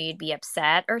 like, I knew you'd be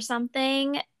upset or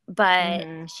something, but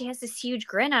Hmm. she has this huge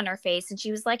grin on her face. And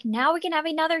she was like, now we can have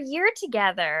another year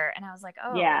together. And I was like,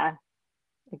 oh, Yeah,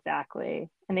 exactly.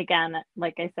 And again,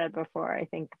 like I said before, I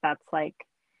think that's like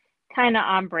kind of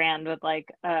on brand with like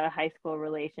a high school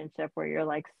relationship where you're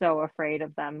like so afraid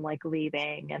of them like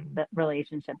leaving and the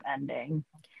relationship ending.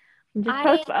 And just I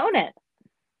postpone it.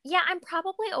 Yeah, I'm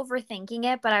probably overthinking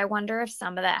it, but I wonder if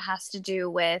some of that has to do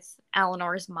with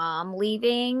Eleanor's mom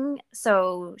leaving.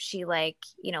 So she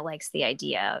likes the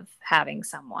idea of having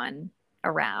someone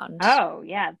around. Oh,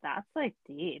 yeah, that's like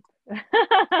deep.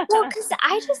 Well, because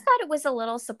I just thought it was a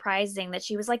little surprising that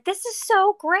she was like, "This is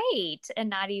so great," and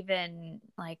not even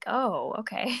like, "Oh,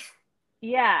 okay."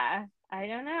 Yeah, I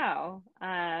don't know.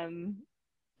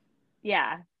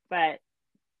 Yeah, but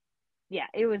yeah,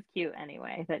 it was cute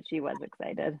anyway that she was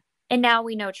excited. And now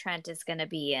we know Trent is going to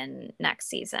be in next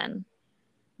season.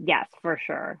 Yes, for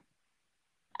sure.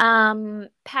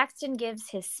 Paxton gives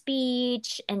his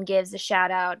speech and gives a shout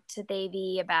out to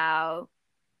Davy about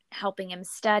helping him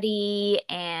study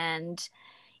and,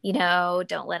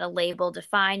 don't let a label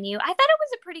define you. I thought it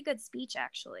was a pretty good speech,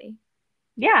 actually.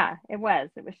 Yeah, it was.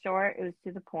 It was short, it was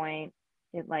to the point.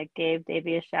 It like gave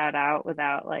Davy a shout out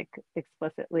without like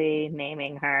explicitly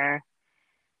naming her.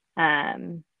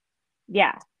 Um,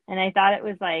 yeah. And I thought it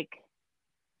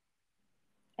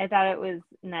was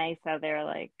nice how they're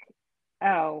like,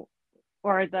 oh,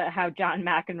 or the how John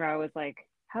McEnroe was like,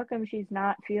 how come she's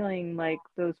not feeling like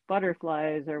those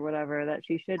butterflies or whatever that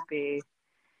she should be?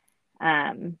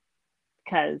 Um,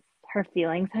 because her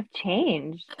feelings have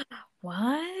changed.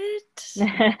 What?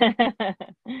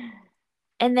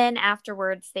 And then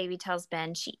afterwards, Davy tells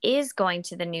Ben she is going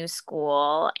to the new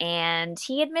school and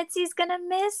he admits he's going to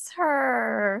miss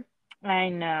her. I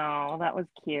know, that was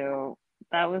cute.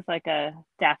 That was like a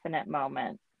definite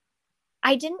moment.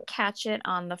 I didn't catch it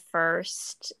on the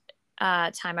first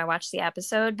time I watched the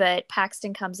episode, but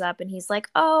Paxton comes up and he's like,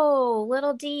 "Oh,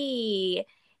 little D."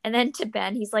 And then to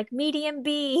Ben, he's like, "Medium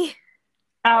B."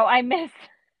 Oh, I missed.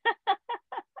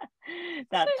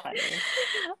 That's funny.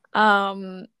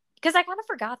 Because I kind of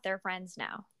forgot they're friends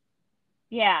now.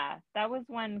 Yeah, that was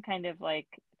one kind of like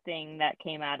thing that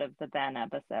came out of the Ben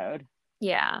episode.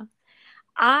 Yeah.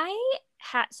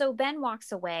 So Ben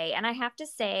walks away, and I have to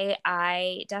say,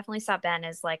 I definitely saw Ben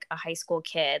as like a high school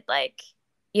kid. Like,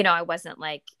 I wasn't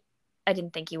like, I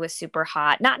didn't think he was super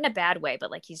hot, not in a bad way,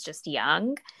 but like he's just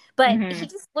young. But he Hmm.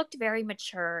 just looked very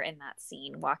mature in that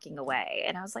scene walking away.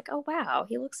 And I was like, oh, wow,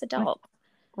 he looks Was adult.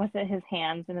 was it his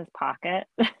hands in his pocket?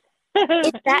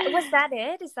 Was that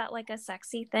it? Is that like a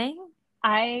sexy thing?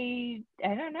 I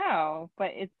don't know,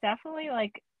 but it's definitely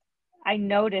like I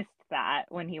noticed that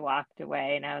when he walked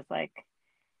away and I was like,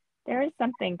 there is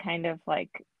something kind of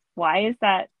like why is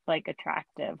that like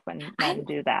attractive when I men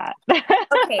do that?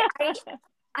 Okay,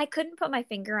 I couldn't put my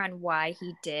finger on why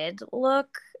he did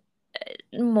look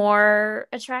more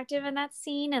attractive in that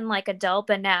scene and like adult,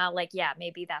 but now like yeah,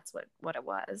 maybe that's what it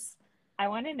was. I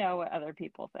want to know what other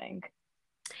people think.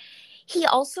 He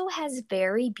also has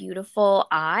very beautiful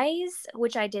eyes,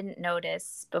 which I didn't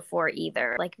notice before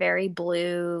either. Like very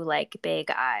blue, like big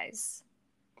eyes.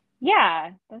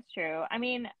 Yeah, that's true. I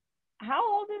mean,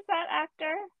 how old is that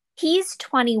actor? He's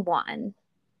 21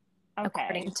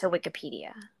 according Okay. to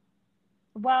Wikipedia.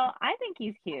 Well, I think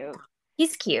he's cute.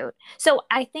 He's cute. So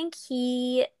I think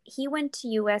he went to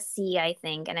USC, I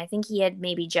think, and I think he had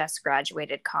maybe just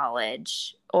graduated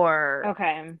college or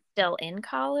Okay. still in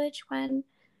college when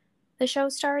the show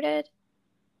started.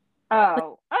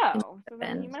 Oh, so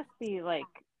then he Been. must be like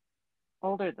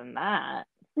older than that.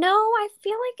 No, I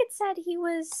feel like it said he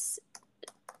was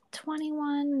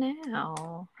 21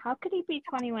 now. How could he be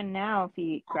 21 now if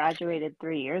he graduated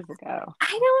 3 years ago?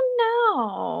 I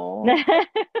don't know.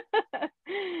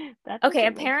 That Okay,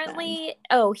 doesn't make sense. apparently,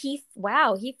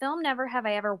 he filmed Never Have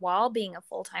I Ever while being a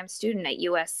full-time student at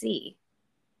USC.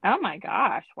 Oh my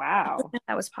gosh, wow.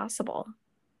 That was possible.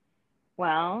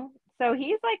 Well, so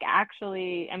he's like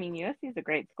actually, I mean, USC is a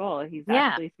great school. He's Yeah.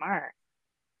 actually smart.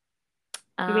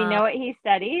 Do we Uh, know what he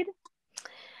studied?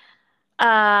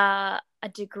 a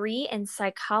degree in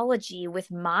psychology with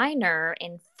minor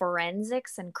in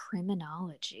forensics and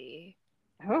criminology.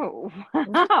 Oh,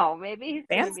 wow. Maybe he's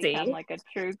gonna become Fancy. like a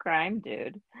true crime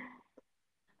dude.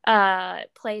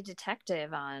 Play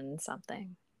detective on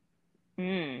something.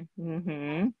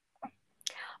 Mm-hmm.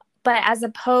 But as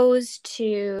opposed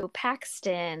to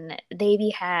Paxton, Davy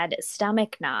had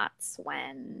stomach knots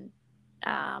when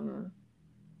um,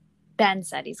 Ben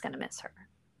said he's going to miss her.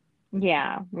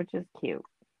 Yeah, which is cute.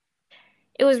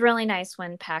 It was really nice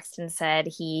when Paxton said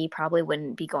he probably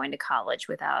wouldn't be going to college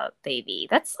without Davy.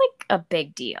 That's like a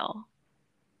big deal.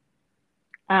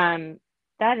 Um,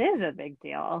 that is a big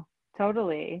deal.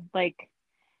 Totally. Like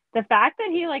the fact that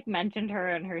he like mentioned her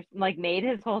and her like made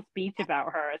his whole speech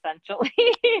about her essentially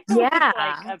was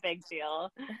like Yeah, a big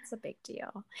deal. that's a big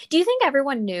deal. Do you think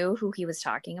everyone knew who he was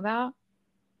talking about?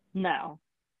 No,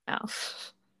 Oh.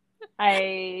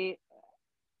 I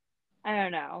I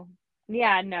don't know.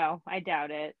 Yeah, no, I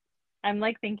doubt it. I'm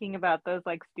like thinking about those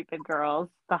like stupid girls,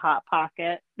 the Hot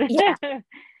Pocket, Yeah.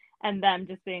 and them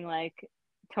just being like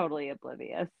totally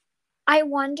oblivious. I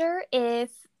wonder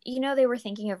if, they were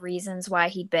thinking of reasons why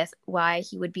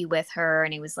he would be with her,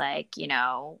 and he was like,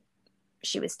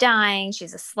 she was dying,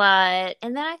 she's a slut.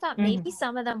 And then I thought Mhm. maybe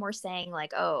some of them were saying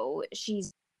like, oh,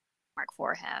 she's mark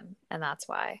for him, and that's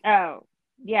why. Oh,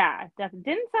 yeah,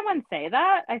 didn't someone say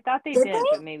that? I thought they Did did,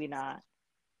 but they? maybe not.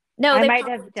 No, I they might probably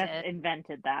have just did.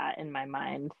 invented that in my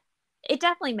mind. It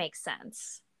definitely makes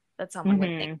sense that someone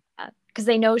would think Hmm. that because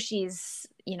they know she's,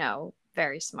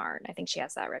 very smart. I think she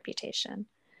has that reputation.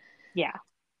 Yeah.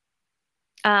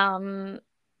 Um,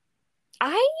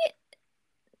 I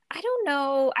I don't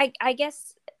know. I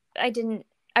guess I didn't.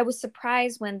 I was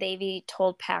surprised when Davy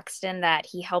told Paxton that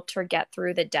he helped her get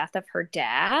through the death of her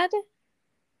dad.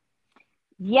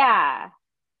 Yeah.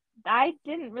 I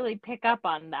didn't really pick up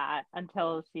on that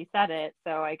until she said it,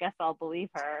 so I guess I'll believe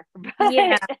her.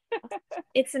 Yeah, But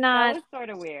it's that not. was sort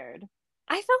of weird.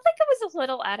 I felt like it was a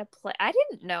little out of place. I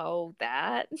didn't know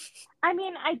that. I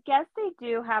mean, I guess they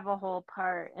do have a whole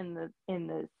part in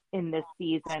this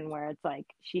season where it's like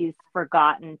she's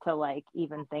forgotten to like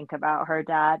even think about her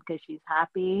dad because she's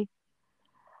happy.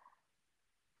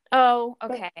 Oh,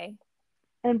 But okay.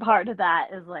 and part of that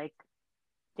is like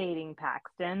dating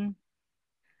Paxton.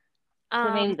 So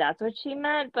Um, maybe that's what she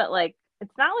meant, but like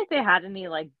it's not like they had any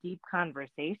like deep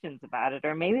conversations about it,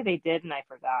 or maybe they did and I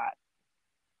forgot.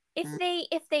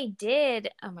 if they did,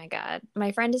 oh my God,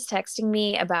 my friend is texting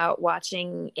me about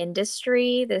watching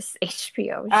Industry, this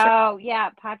HBO show. Oh yeah,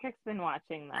 Patrick's been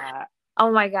watching that.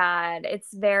 Oh my God.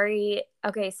 It's very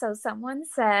okay. So someone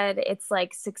said it's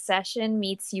like Succession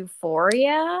meets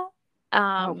Euphoria.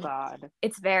 Oh Um, God.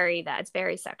 it's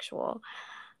very sexual.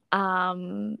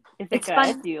 Is it It's good?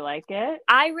 fun. Do you like it?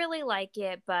 I really like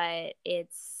it, but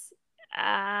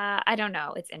I don't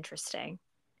know. It's interesting.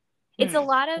 It's a Hmm.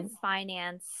 lot of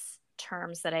finance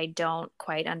terms that I don't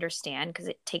quite understand because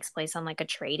it takes place on like a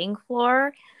trading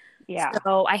floor. Yeah.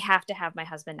 So I have to have my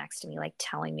husband next to me, like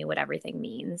telling me what everything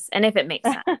means and if it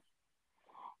makes sense.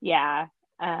 Yeah.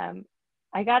 Um,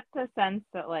 I got the sense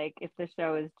that like if the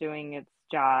show is doing its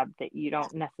job, that you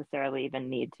don't necessarily even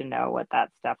need to know what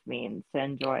that stuff means to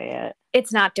enjoy it.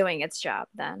 It's not doing its job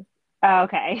then. Oh,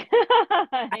 okay.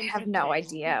 I have no Interesting.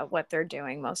 idea what they're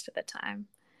doing most of the time.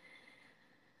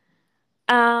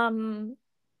 Um,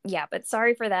 yeah, but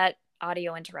sorry for that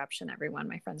audio interruption, everyone.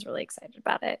 My friend's really excited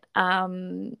about it.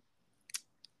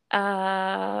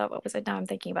 What was it now? I'm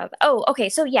thinking about. Oh, okay.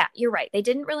 So yeah, you're right. They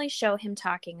didn't really show him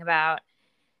talking about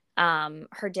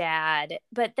her dad,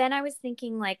 but then I was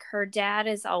thinking like her dad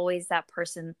is always that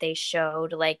person that they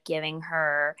showed like giving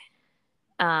her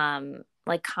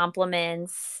like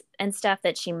compliments and stuff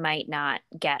that she might not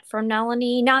get from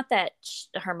Melanie. Not that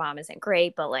her mom isn't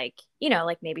great, but like,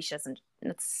 like maybe she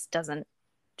doesn't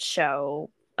show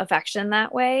affection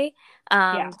that way.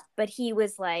 Yeah. But he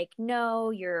was like,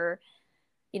 no, you're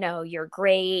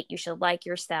great, you should like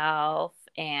yourself,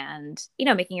 and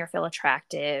making her feel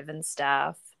attractive and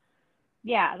stuff.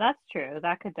 Yeah, that's true.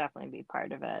 That could definitely be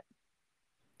part of it.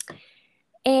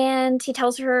 And he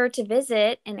tells her to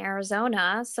visit in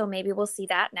Arizona, so maybe we'll see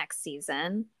that next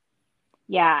season.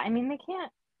 Yeah, I mean they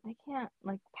can't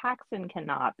like Paxton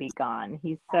cannot be gone.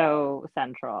 He's so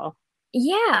central.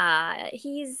 Yeah,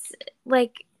 he's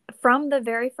like from the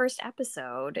very first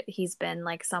episode, he's been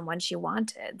like someone she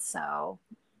wanted. So,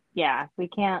 Yeah, we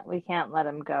can't let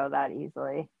him go that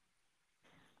easily.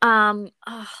 oh,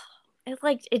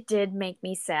 it did make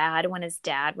me sad when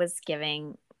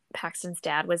Paxton's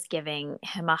dad was giving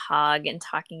him a hug and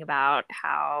talking about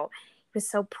how he was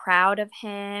so proud of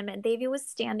him, and Davy was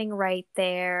standing right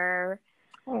there.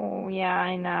 Oh, yeah,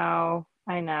 I know.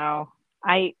 I know.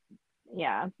 I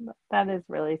yeah, that is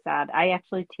really sad. I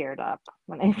actually teared up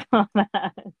when I saw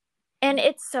that. And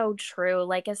it's so true,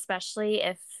 like especially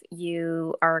if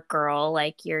you are a girl,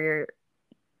 like your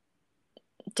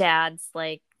dad's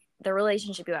like the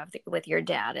relationship you have with your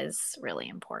dad is really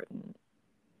important.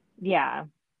 Yeah.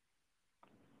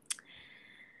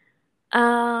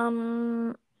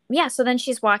 Um, yeah, so then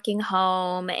she's walking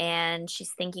home and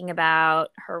she's thinking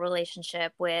about her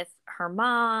relationship with her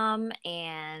mom,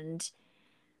 and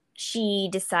she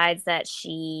decides that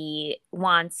she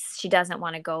doesn't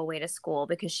want to go away to school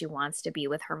because she wants to be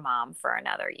with her mom for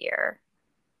another year.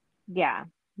 Yeah,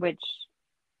 which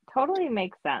totally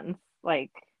makes sense.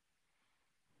 Like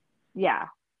Yeah,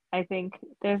 I think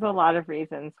there's a lot of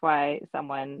reasons why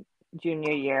someone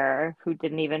junior year who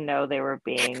didn't even know they were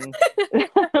being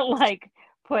like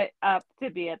put up to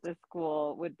be at the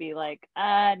school would be like,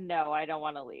 no, I don't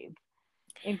want to leave,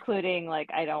 including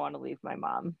like, I don't want to leave my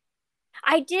mom.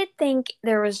 I did think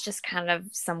there was just kind of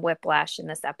some whiplash in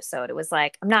this episode. It was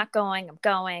like, I'm not going, I'm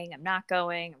going, I'm not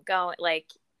going, I'm going, like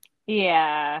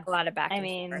Yeah, a lot of back I and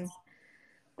forth. mean,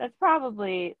 that's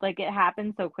probably like it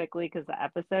happened so quickly because the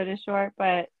episode is short,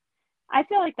 but I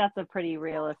feel like that's a pretty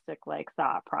realistic like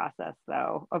thought process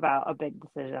though about a big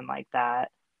decision like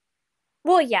that.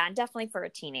 Well, yeah, and definitely for a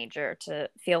teenager to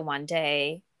feel one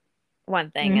day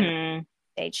one thing and Mhm.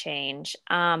 they change.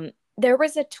 There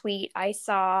was a tweet I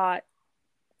saw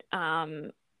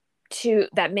um to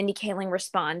that Mindy Kaling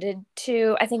responded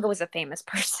to. I think it was a famous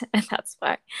person, and that's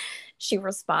why she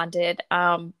responded.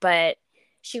 But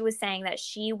she was saying that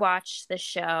she watched the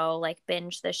show, like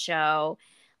binge the show,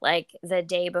 like the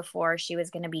day before she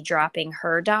was going to be dropping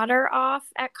her daughter off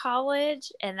at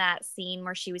college. And that scene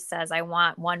where she says, "I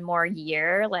want one more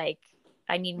year," like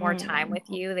I need more time Mm. with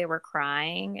you. They were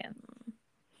crying, and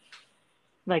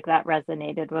Like that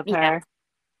resonated with yeah. her.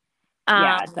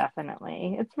 Yeah, Um,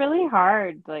 definitely. It's really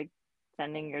hard like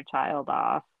sending your child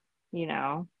off, you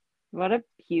know. What a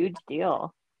huge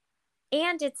deal.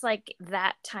 and it's like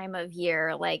that time of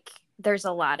year, like there's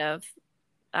a lot of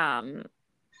um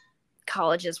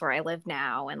colleges where I live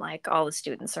now, and like all the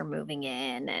students are moving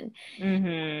in, and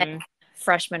Mhm.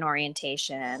 freshman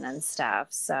orientation and stuff.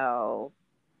 So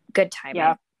good timing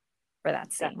Yep, for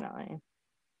that scene. definitely.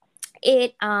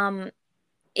 It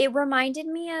it reminded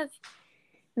me of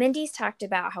Mindy's talked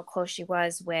about how close she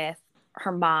was with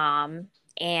her mom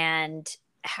and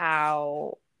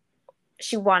how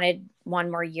she wanted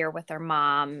one more year with her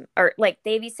mom, or like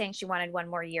Davy saying she wanted one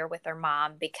more year with her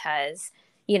mom because,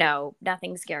 you know,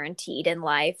 nothing's guaranteed in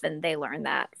life. And they learned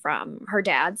that from her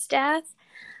dad's death.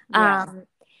 Yeah. Um,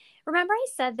 Remember I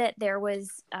said that there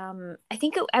was,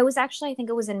 I was actually, I think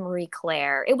it was in Marie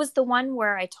Claire. It was the one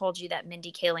where I told you that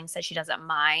Mindy Kaling says she doesn't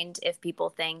mind if people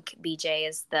think BJ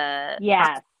is the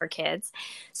Yes. for kids.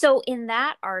 So in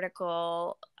that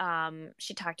article,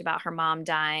 she talked about her mom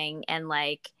dying, and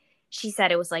like she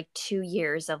said it was like 2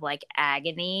 years of like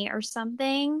agony or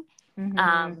something.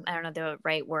 Mhm. I don't know the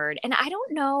right word. And I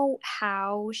don't know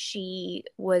how she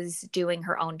was doing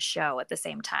her own show at the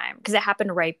same time because it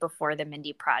happened right before the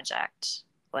Mindy Project.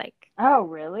 Like, Oh,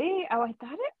 really? Oh, I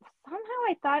thought it somehow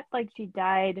I thought like she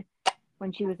died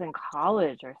when she was in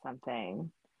college or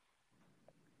something.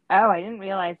 Oh, I didn't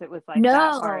realize it was like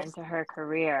that far no, into her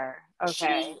career.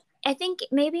 Okay. she, I think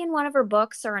maybe in one of her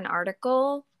books or an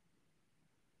article,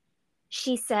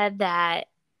 she said that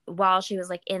while she was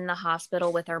like in the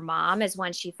hospital with her mom is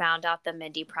when she found out the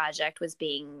Mindy Project was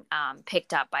being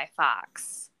picked up by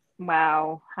Fox.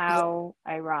 Wow, Yeah. how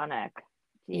ironic.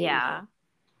 Jeez. Yeah.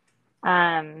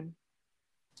 Um,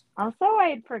 Also, I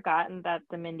had forgotten that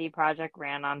the Mindy Project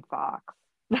ran on Fox.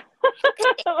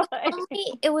 Like,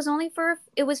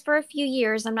 It was for a few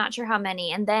years. I'm not sure how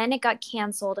many, and then it got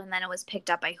canceled, and then it was picked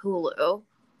up by Hulu.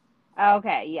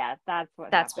 okay, yeah, that's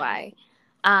what That's happened. why.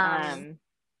 Um, Um,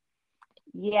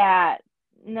 yeah,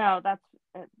 no, that's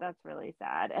really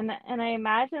sad. And I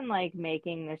imagine like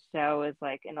making this show is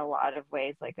like in a lot of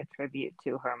ways like a tribute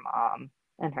to her mom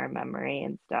and her memory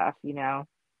and stuff, you know.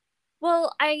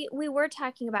 well, I we were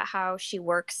talking about how she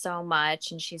works so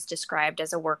much, and she's described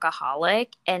as a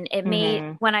workaholic, and it made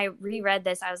Mhm. when I reread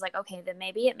this, I was like, okay, then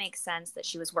maybe it makes sense that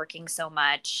she was working so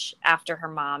much after her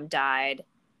mom died.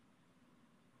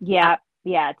 Yeah,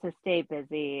 yeah, to stay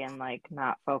busy and like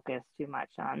not focus too much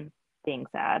on being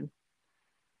sad.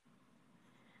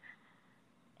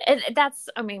 That's,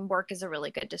 I mean, work is a really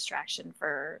good distraction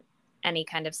for any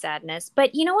kind of sadness.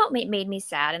 But you know what made me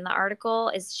sad in the article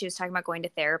is she was talking about going to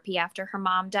therapy after her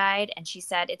mom died, and she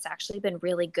said it's actually been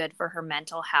really good for her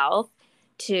mental health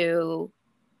to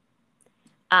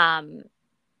um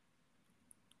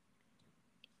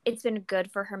it's been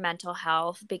good for her mental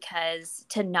health because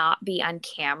to not be on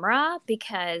camera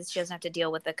because she doesn't have to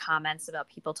deal with the comments about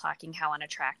people talking how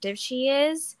unattractive she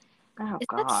is. Oh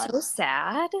Isn't that God. so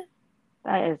sad?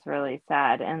 That is really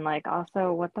sad. And like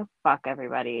also what the fuck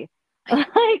everybody. I know.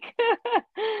 Like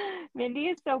Mindy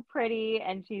is so pretty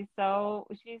and she's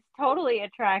totally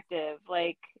attractive.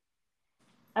 Like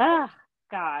oh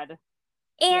God.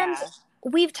 And Yeah.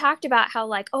 we've talked about how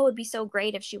like, oh, it'd be so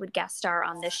great if she would guest star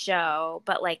on this show,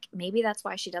 but like maybe that's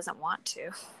why she doesn't want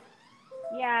to.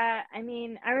 Yeah, I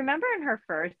mean, I remember in her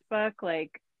first book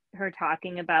like her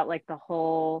talking about like the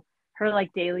whole her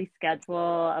like daily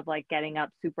schedule of like getting up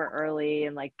super early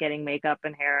and like getting makeup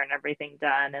and hair and everything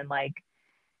done and like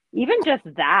even just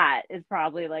that is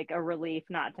probably like a relief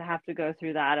not to have to go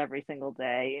through that every single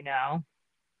day, you know?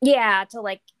 Yeah, to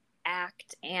like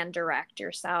act and direct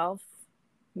yourself.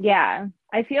 Yeah.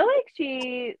 I feel like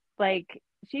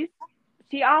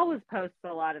she always posts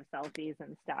a lot of selfies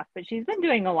and stuff, but she's been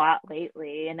doing a lot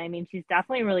lately. And I mean, she's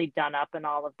definitely really done up and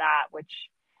all of that, which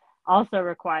also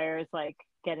requires like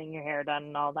getting your hair done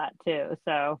and all that too.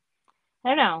 So I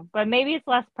don't know, but maybe it's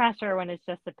less pressure when it's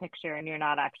just a picture and you're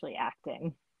not actually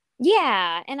acting.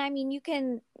 Yeah, and I mean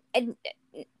and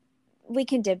we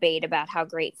can debate about how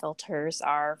great filters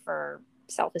are for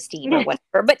self-esteem or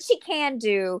whatever, but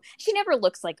she never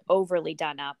looks like overly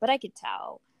done up, but I could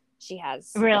tell she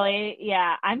has like Really?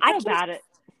 Yeah. I'm I so can bad at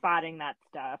spotting that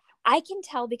stuff. I can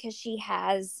tell because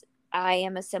I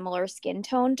am a similar skin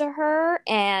tone to her,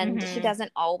 and she Hmm.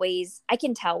 doesn't always, I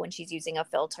can tell when she's using a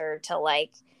filter to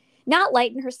like not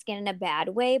lighten her skin in a bad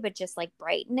way, but just like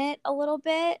brighten it a little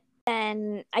bit.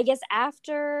 And I guess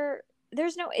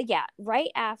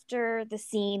right after the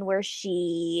scene where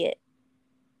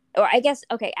or I guess,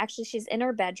 okay, actually, she's in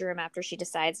her bedroom after she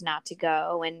decides not to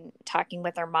go and talking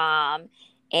with her mom.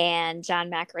 And John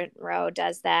McEnroe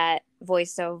does that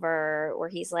voiceover where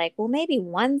he's like, well, maybe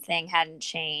one thing hadn't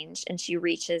changed. And she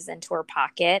reaches into her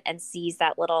pocket and sees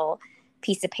that little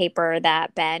piece of paper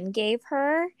that Ben gave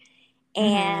her. Hmm.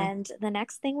 And the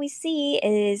next thing we see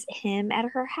is him at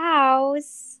her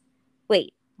house.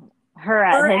 Wait, Her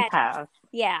at her his at, house.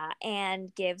 yeah,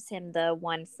 and gives him the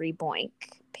one free boink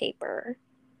paper.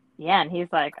 Yeah, and he's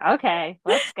like, okay,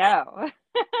 let's go.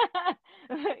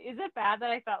 Is it bad that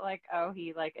I felt like, oh,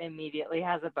 he like immediately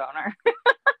has a boner?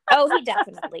 Oh, he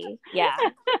definitely. Yeah,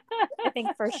 I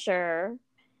think for sure.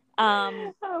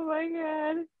 Um, Oh my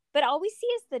God. but all we see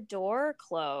is the door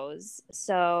close.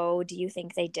 So, do you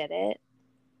think they did it?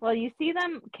 Well, you see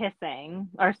them kissing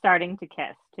or starting to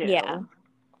kiss Yeah.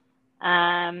 too.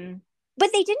 Um,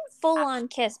 But they didn't full on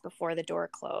kiss before the door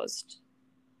closed.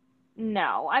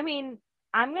 no, I mean,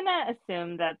 I'm gonna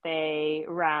assume that they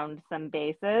round some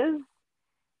bases,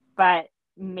 but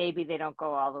maybe they don't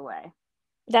go all the way.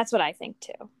 That's what I think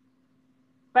too.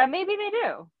 But maybe they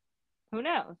do. Who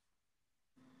knows?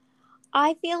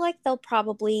 I feel like they'll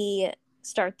probably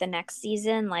start the next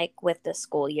season like with the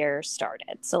school year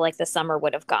started. So like the summer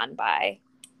would have gone by.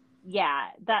 Yeah,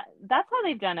 that's how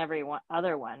they've done every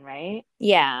other one, right?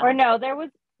 Yeah. Or no, there was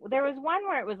one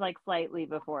where it was like slightly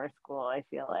before school, I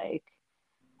feel like.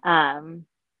 Um,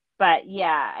 but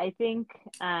yeah, I think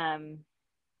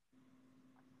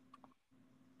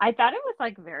I thought it was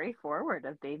like very forward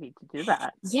of Davy to do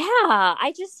that. Yeah,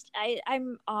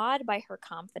 I'm awed by her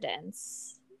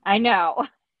confidence. I know.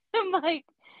 I'm like,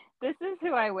 this is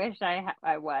who I wish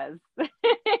I was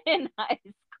in high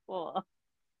school.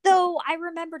 Though I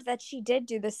remembered that she did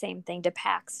do the same thing to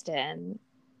Paxton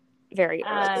very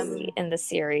early Um, in the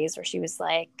series where she was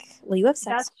like, will you have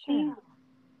sex that's with true. me?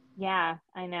 Yeah,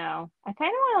 I know. I kind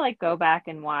of want to like go back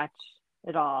and watch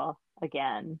it all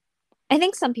again. I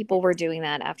think some people were doing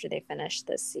that after they finished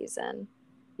this season.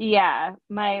 Yeah,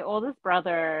 my oldest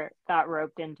brother got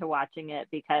roped into watching it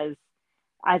because,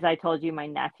 as I told you, my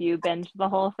nephew binged the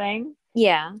whole thing.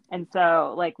 Yeah. And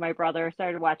so like my brother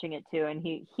started watching it too and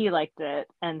he liked it.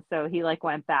 And so he like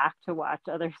went back to watch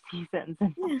other seasons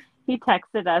and he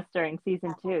texted us during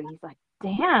season 2. He's like,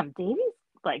 "Damn, Davey's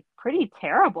like pretty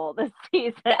terrible this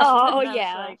season." Oh, And I was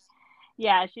yeah. like,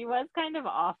 "Yeah, she was kind of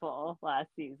awful last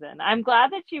season. I'm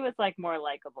glad that she was like more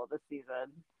likable this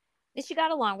season." She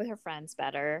got along with her friends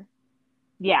better.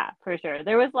 Yeah, for sure.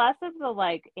 There was less of the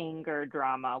like anger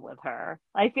drama with her.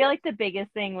 I feel like the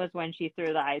biggest thing was when she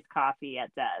threw the iced coffee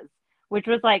at Des, which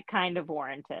was like kind of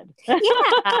warranted.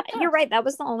 Yeah, you're right. That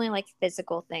was the only like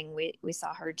physical thing we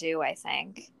saw her do, I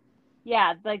think.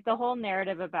 Yeah, like the whole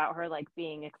narrative about her like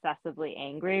being excessively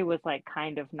angry was like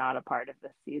kind of not a part of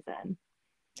this season,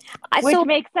 I which so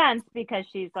makes sense because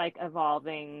she's like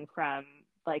evolving from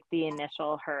like the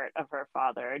initial hurt of her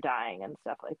father dying and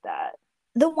stuff like that.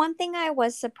 The one thing I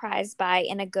was surprised by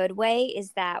in a good way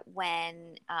is that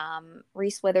when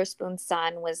Reese Witherspoon's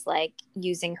son was like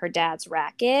using her dad's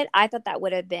racket, I thought that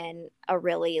would have been a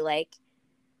really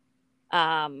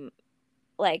um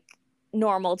like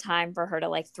normal time for her to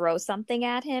like throw something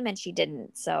at him, and she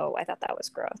didn't. So I thought that was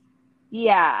growth.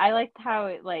 Yeah, I liked how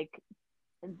it like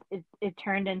it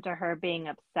turned into her being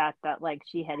upset that like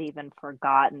she had even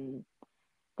forgotten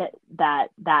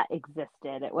that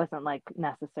existed. It wasn't like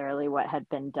necessarily what had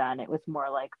been done. It was more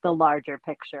like the larger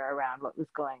picture around what was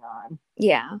going on.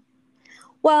 Yeah.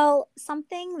 Well,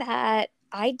 something that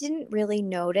I didn't really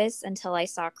notice until I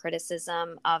saw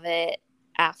criticism of it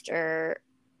after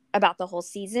about the whole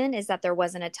season is that there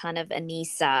wasn't a ton of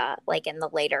Anissa like in the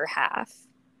later half.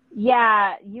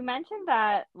 Yeah, you mentioned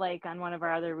that like on one of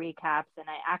our other recaps, and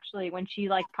I actually, when she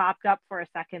like popped up for a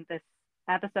second this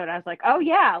episode, I was like, oh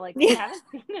yeah, like we Yeah, haven't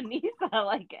seen Anissa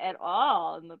like at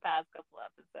all in the past couple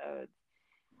episodes,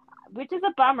 which is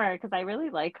a bummer because I really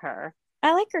like her.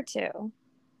 I like her too.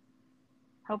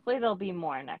 Hopefully there'll be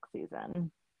more next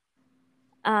season.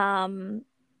 Um,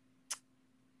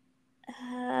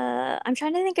 I'm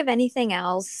trying to think of anything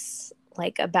else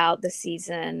like about the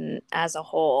season as a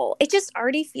whole. It just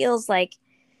already feels like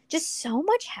just so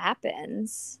much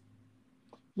happens.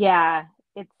 Yeah,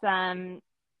 it's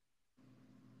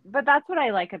but that's what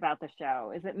I like about the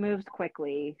show is it moves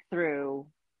quickly through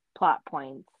plot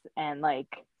points and like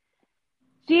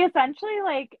she essentially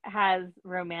like has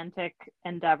romantic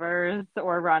endeavors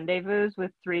or rendezvous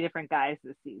with three different guys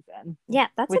this season, Yeah,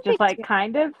 that's a which is big like deal.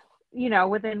 kind of,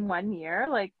 within 1 year,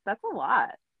 like that's a lot.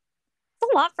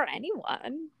 It's a lot for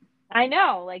anyone I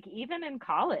know, like even in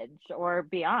college or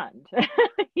beyond,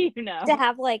 you to know.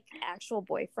 have like actual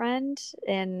boyfriend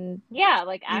and Yeah,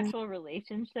 like mm, actual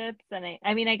relationships. And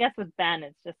I mean, I guess with Ben,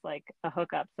 it's just like a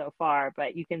hookup so far,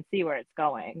 but you can see where it's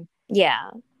going.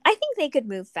 yeah. I think they could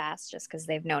move fast just because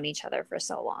they've known each other for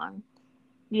so long.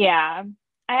 Yeah.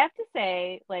 I have to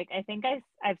say, like, I think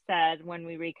I've said when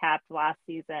we recapped last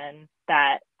season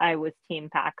that I was Team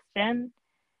Paxton,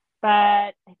 but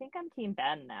I think I'm Team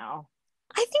Ben now.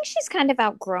 I think she's kind of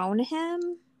outgrown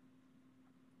him.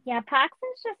 Yeah,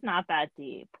 Paxton's just not that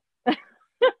deep.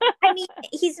 I mean,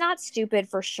 he's not stupid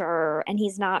for sure, and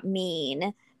he's not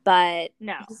mean, but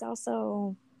No. he's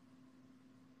also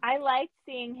I liked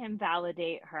seeing him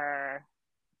validate her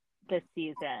this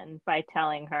season by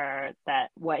telling her that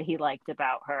what he liked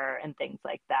about her and things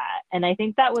like that. And I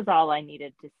think that was all I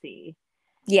needed to see.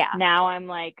 yeah. Now I'm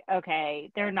like,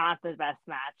 okay, they're not the best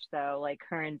match though. Like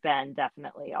her and Ben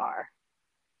definitely are.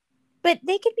 But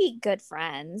they could be good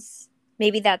friends.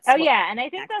 Maybe that's Oh what yeah, and I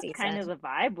think next that's kind of season. the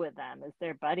vibe with them is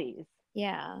they're buddies,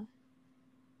 Yeah.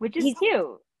 which is He's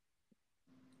cute.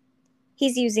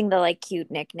 he's using the like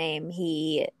cute nickname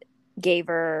he gave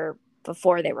her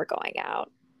before they were going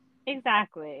out.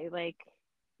 Exactly. Like,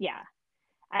 yeah.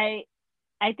 I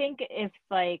I think if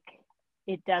like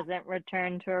it doesn't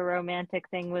return to a romantic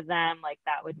thing with them, like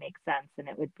that would make sense and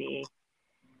it would be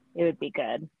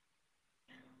good.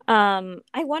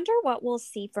 I wonder what we'll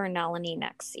see for Nalini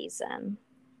next season.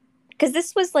 Because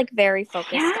this was like very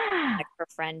focused on Yeah. like her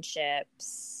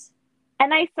friendships.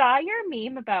 And I saw your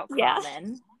meme about Yeah.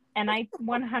 Common, and I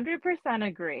 100%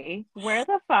 agree. Where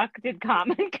the fuck did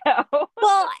Common go?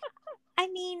 Well, I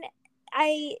mean,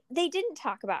 I they didn't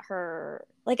talk about her.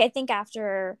 Like I think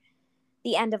after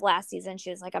the end of last season, she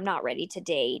was like, "I'm not ready to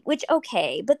date," which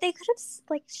okay, but they could have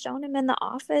like shown him in the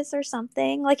office or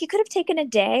something. Like he could have taken a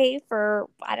day for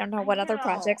I don't know I what other know.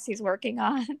 projects he's working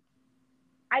on.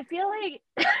 I feel like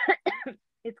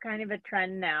it's kind of a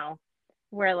trend now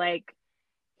where like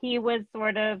he was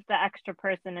sort of the extra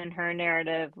person in her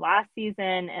narrative last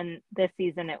season, and this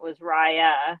season it was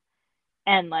Raya.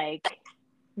 And like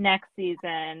next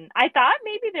season, I thought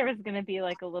maybe there was going to be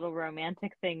like a little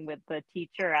romantic thing with the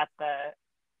teacher at the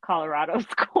Colorado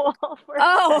school for a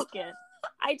Oh, second.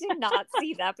 I did not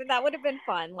see that, but that would have been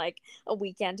fun, like a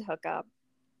weekend hookup.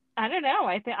 I don't know.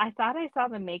 I thought I saw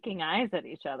them making eyes at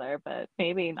each other, but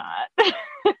maybe not.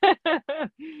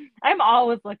 I'm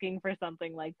always looking for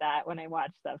something like that when I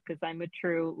watch stuff because I'm a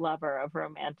true lover of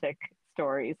romantic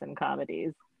stories and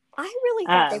comedies. I really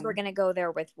thought they were Um, going to go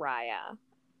there with Raya.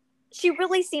 She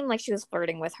really seemed like she was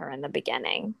flirting with her in the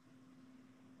beginning.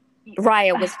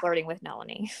 Raya was flirting with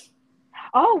Melanie.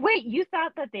 oh wait, you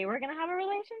thought that they were gonna have a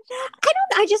relationship?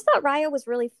 I just thought Raya was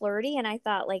really flirty and I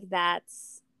thought like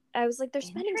I was like they're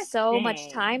spending so much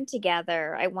Interesting. time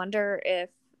together. I wonder if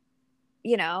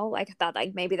like I thought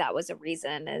like maybe that was a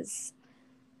reason is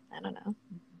I don't know.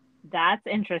 That's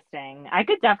interesting. I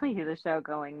could definitely see the show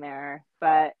going there,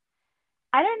 but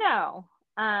I don't know.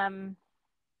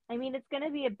 I mean, it's going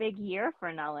to be a big year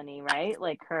for Nalini, right?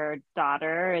 Like her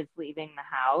daughter is leaving the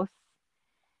house,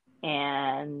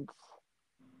 and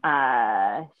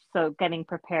so getting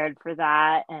prepared for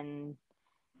that, and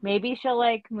maybe she'll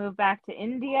like move back to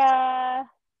India.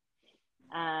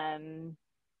 Um,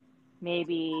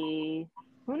 maybe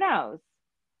who knows?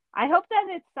 I hope that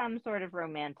it's some sort of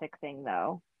romantic thing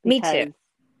though, Me too. because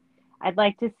I'd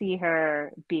like to see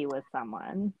her be with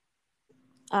someone.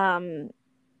 Um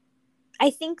I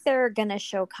think they're gonna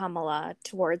show Kamala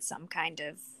towards some kind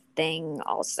of thing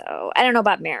also. I don't know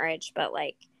about marriage, but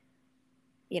like,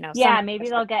 some Yeah, maybe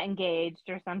they'll get engaged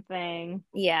or something.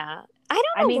 yeah. I don't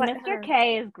I know mean, what Mr. her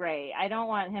K is great. I don't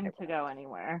want him to go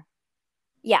anywhere.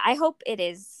 yeah, I hope it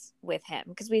is with him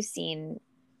because we've seen,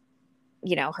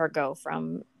 her go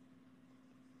from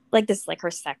like this is like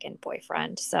her second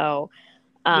boyfriend. So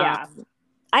Yeah.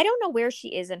 I don't know where she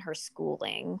is in her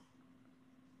schooling.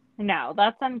 No,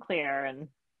 that's unclear, and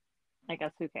I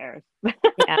guess who cares?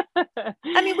 Yeah.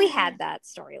 I mean, we had that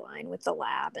storyline with the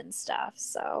lab and stuff,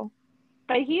 so.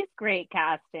 But he's great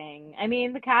casting. I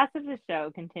mean, the cast of the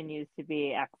show continues to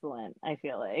be excellent, I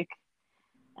feel like.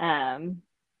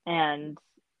 And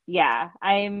yeah,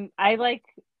 I like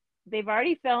they've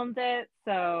already filmed it,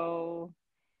 so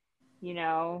you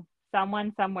know,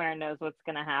 someone somewhere knows what's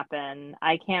gonna happen.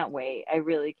 I can't wait. I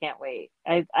really can't wait.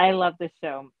 I love this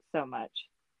show so much.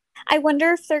 I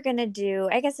wonder if they're gonna do,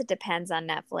 I guess it depends on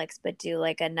Netflix, but do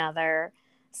like another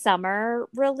summer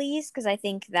release because I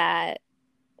think that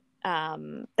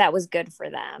that was good for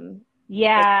them. Like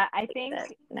Yeah, I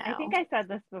now. think I said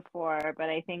this before, but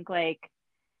I think like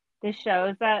the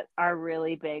shows that are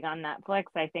really big on Netflix,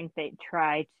 I think they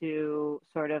try to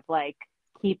sort of like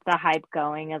keep the hype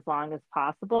going as long as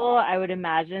possible. I would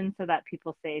imagine so that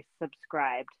people stay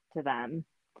subscribed to them.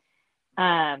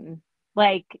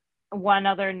 Like one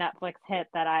other Netflix hit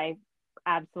that I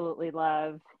absolutely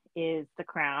love is The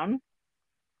Crown.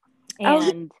 Oh, yeah.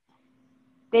 And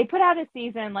they put out a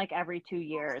season like every 2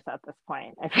 years at this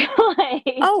point. I feel like,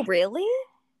 Oh, really?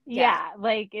 Yeah. yeah,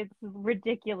 like it's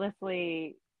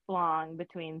ridiculously long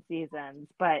between seasons,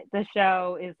 but the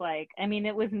show is like, I mean,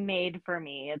 it was made for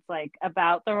me. It's like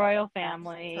about the royal Yeah.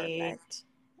 family. Perfect.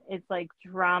 It's like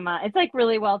drama. It's like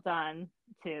really well done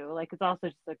too. Like it's also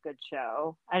just a good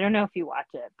show. I don't know if you watch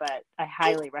it, but I I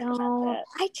highly recommend don't. it.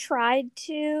 I tried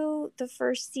to the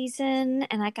first season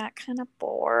and I got kind of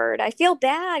bored. I feel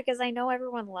bad because I know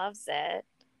everyone loves it.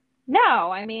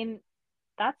 No, I mean,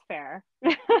 that's fair.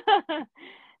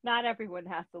 Not everyone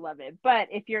has to love it, but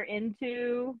if you're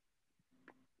into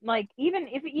like even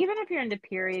if you're into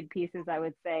period pieces, I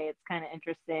would say it's kind of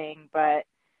interesting, but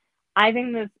I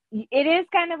think this it is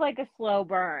kind of like a slow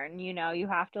burn, you know, you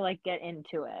have to like get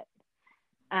into it.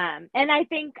 And I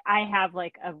think I have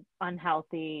like a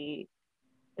unhealthy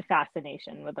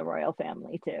fascination with the royal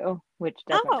family too, which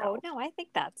doesn't Oh, help. no, I think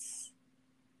that's,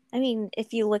 I mean,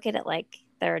 if you look at it like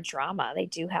they're a drama, they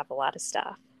do have a lot of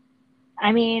stuff.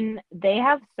 I mean, they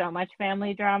have so much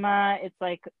family drama. It's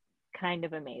like kind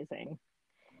of amazing.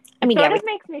 I It mean, yeah, sort we of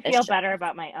makes me this feel show. better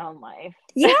about my own life.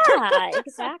 Yeah,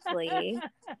 exactly.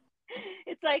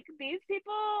 It's like these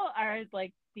people are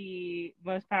like the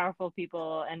most powerful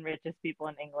people and richest people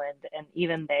in England, and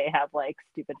even they have like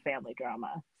stupid family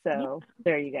drama. Yeah, So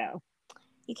there you go.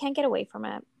 you can't get away from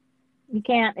it. You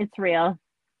can't, it's real.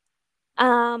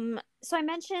 So I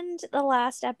mentioned the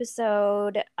last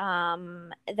episode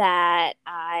that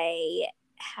I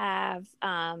have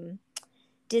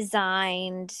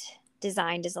designed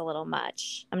designed is a little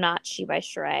much. I'm not she by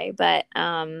Sheree, but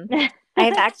I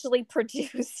have actually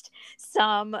produced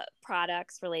some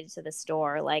products related to the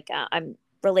store. Like I'm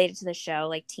related to the show,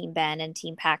 like Team Ben and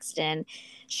Team Paxton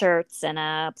shirts and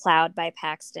a Plowed by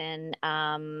Paxton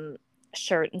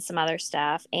shirt and some other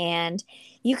stuff. And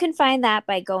you can find that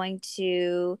by going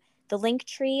to the link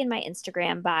tree in my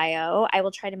Instagram bio. I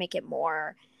will try to make it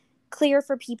more clear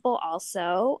for people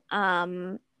also.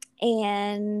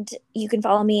 And you can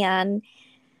follow me on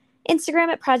Instagram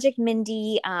at Project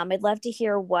Mindy. I'd love to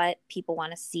hear what people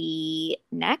want to see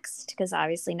next because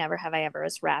obviously Never Have I Ever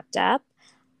is wrapped up.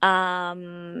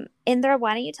 Indra,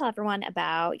 why don't you tell everyone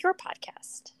about your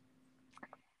podcast?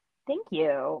 Thank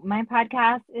you. My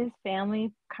podcast is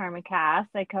Family Karma Cast.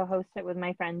 I co-host it with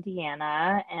my friend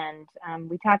Deanna, and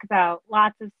we talk about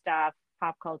lots of stuff,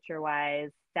 pop culture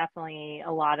wise. Definitely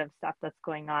a lot of stuff that's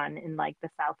going on in like the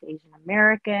South Asian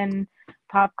American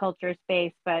pop culture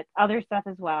space, but other stuff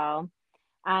as well.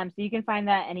 So you can find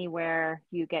that anywhere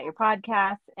you get your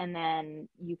podcasts, and then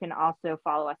you can also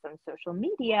follow us on social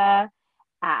media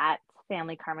at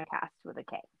Family Karma Cast with a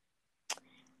K.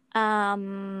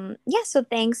 Yeah, so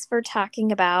thanks for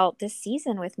talking about this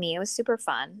season with me. It was super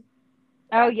fun.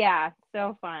 Oh yeah,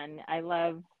 so fun. As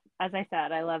I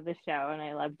said, I love the show and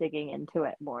I love digging into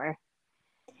it more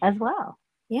as well.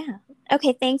 Yeah.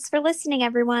 Okay, thanks for listening,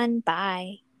 everyone.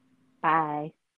 Bye. Bye.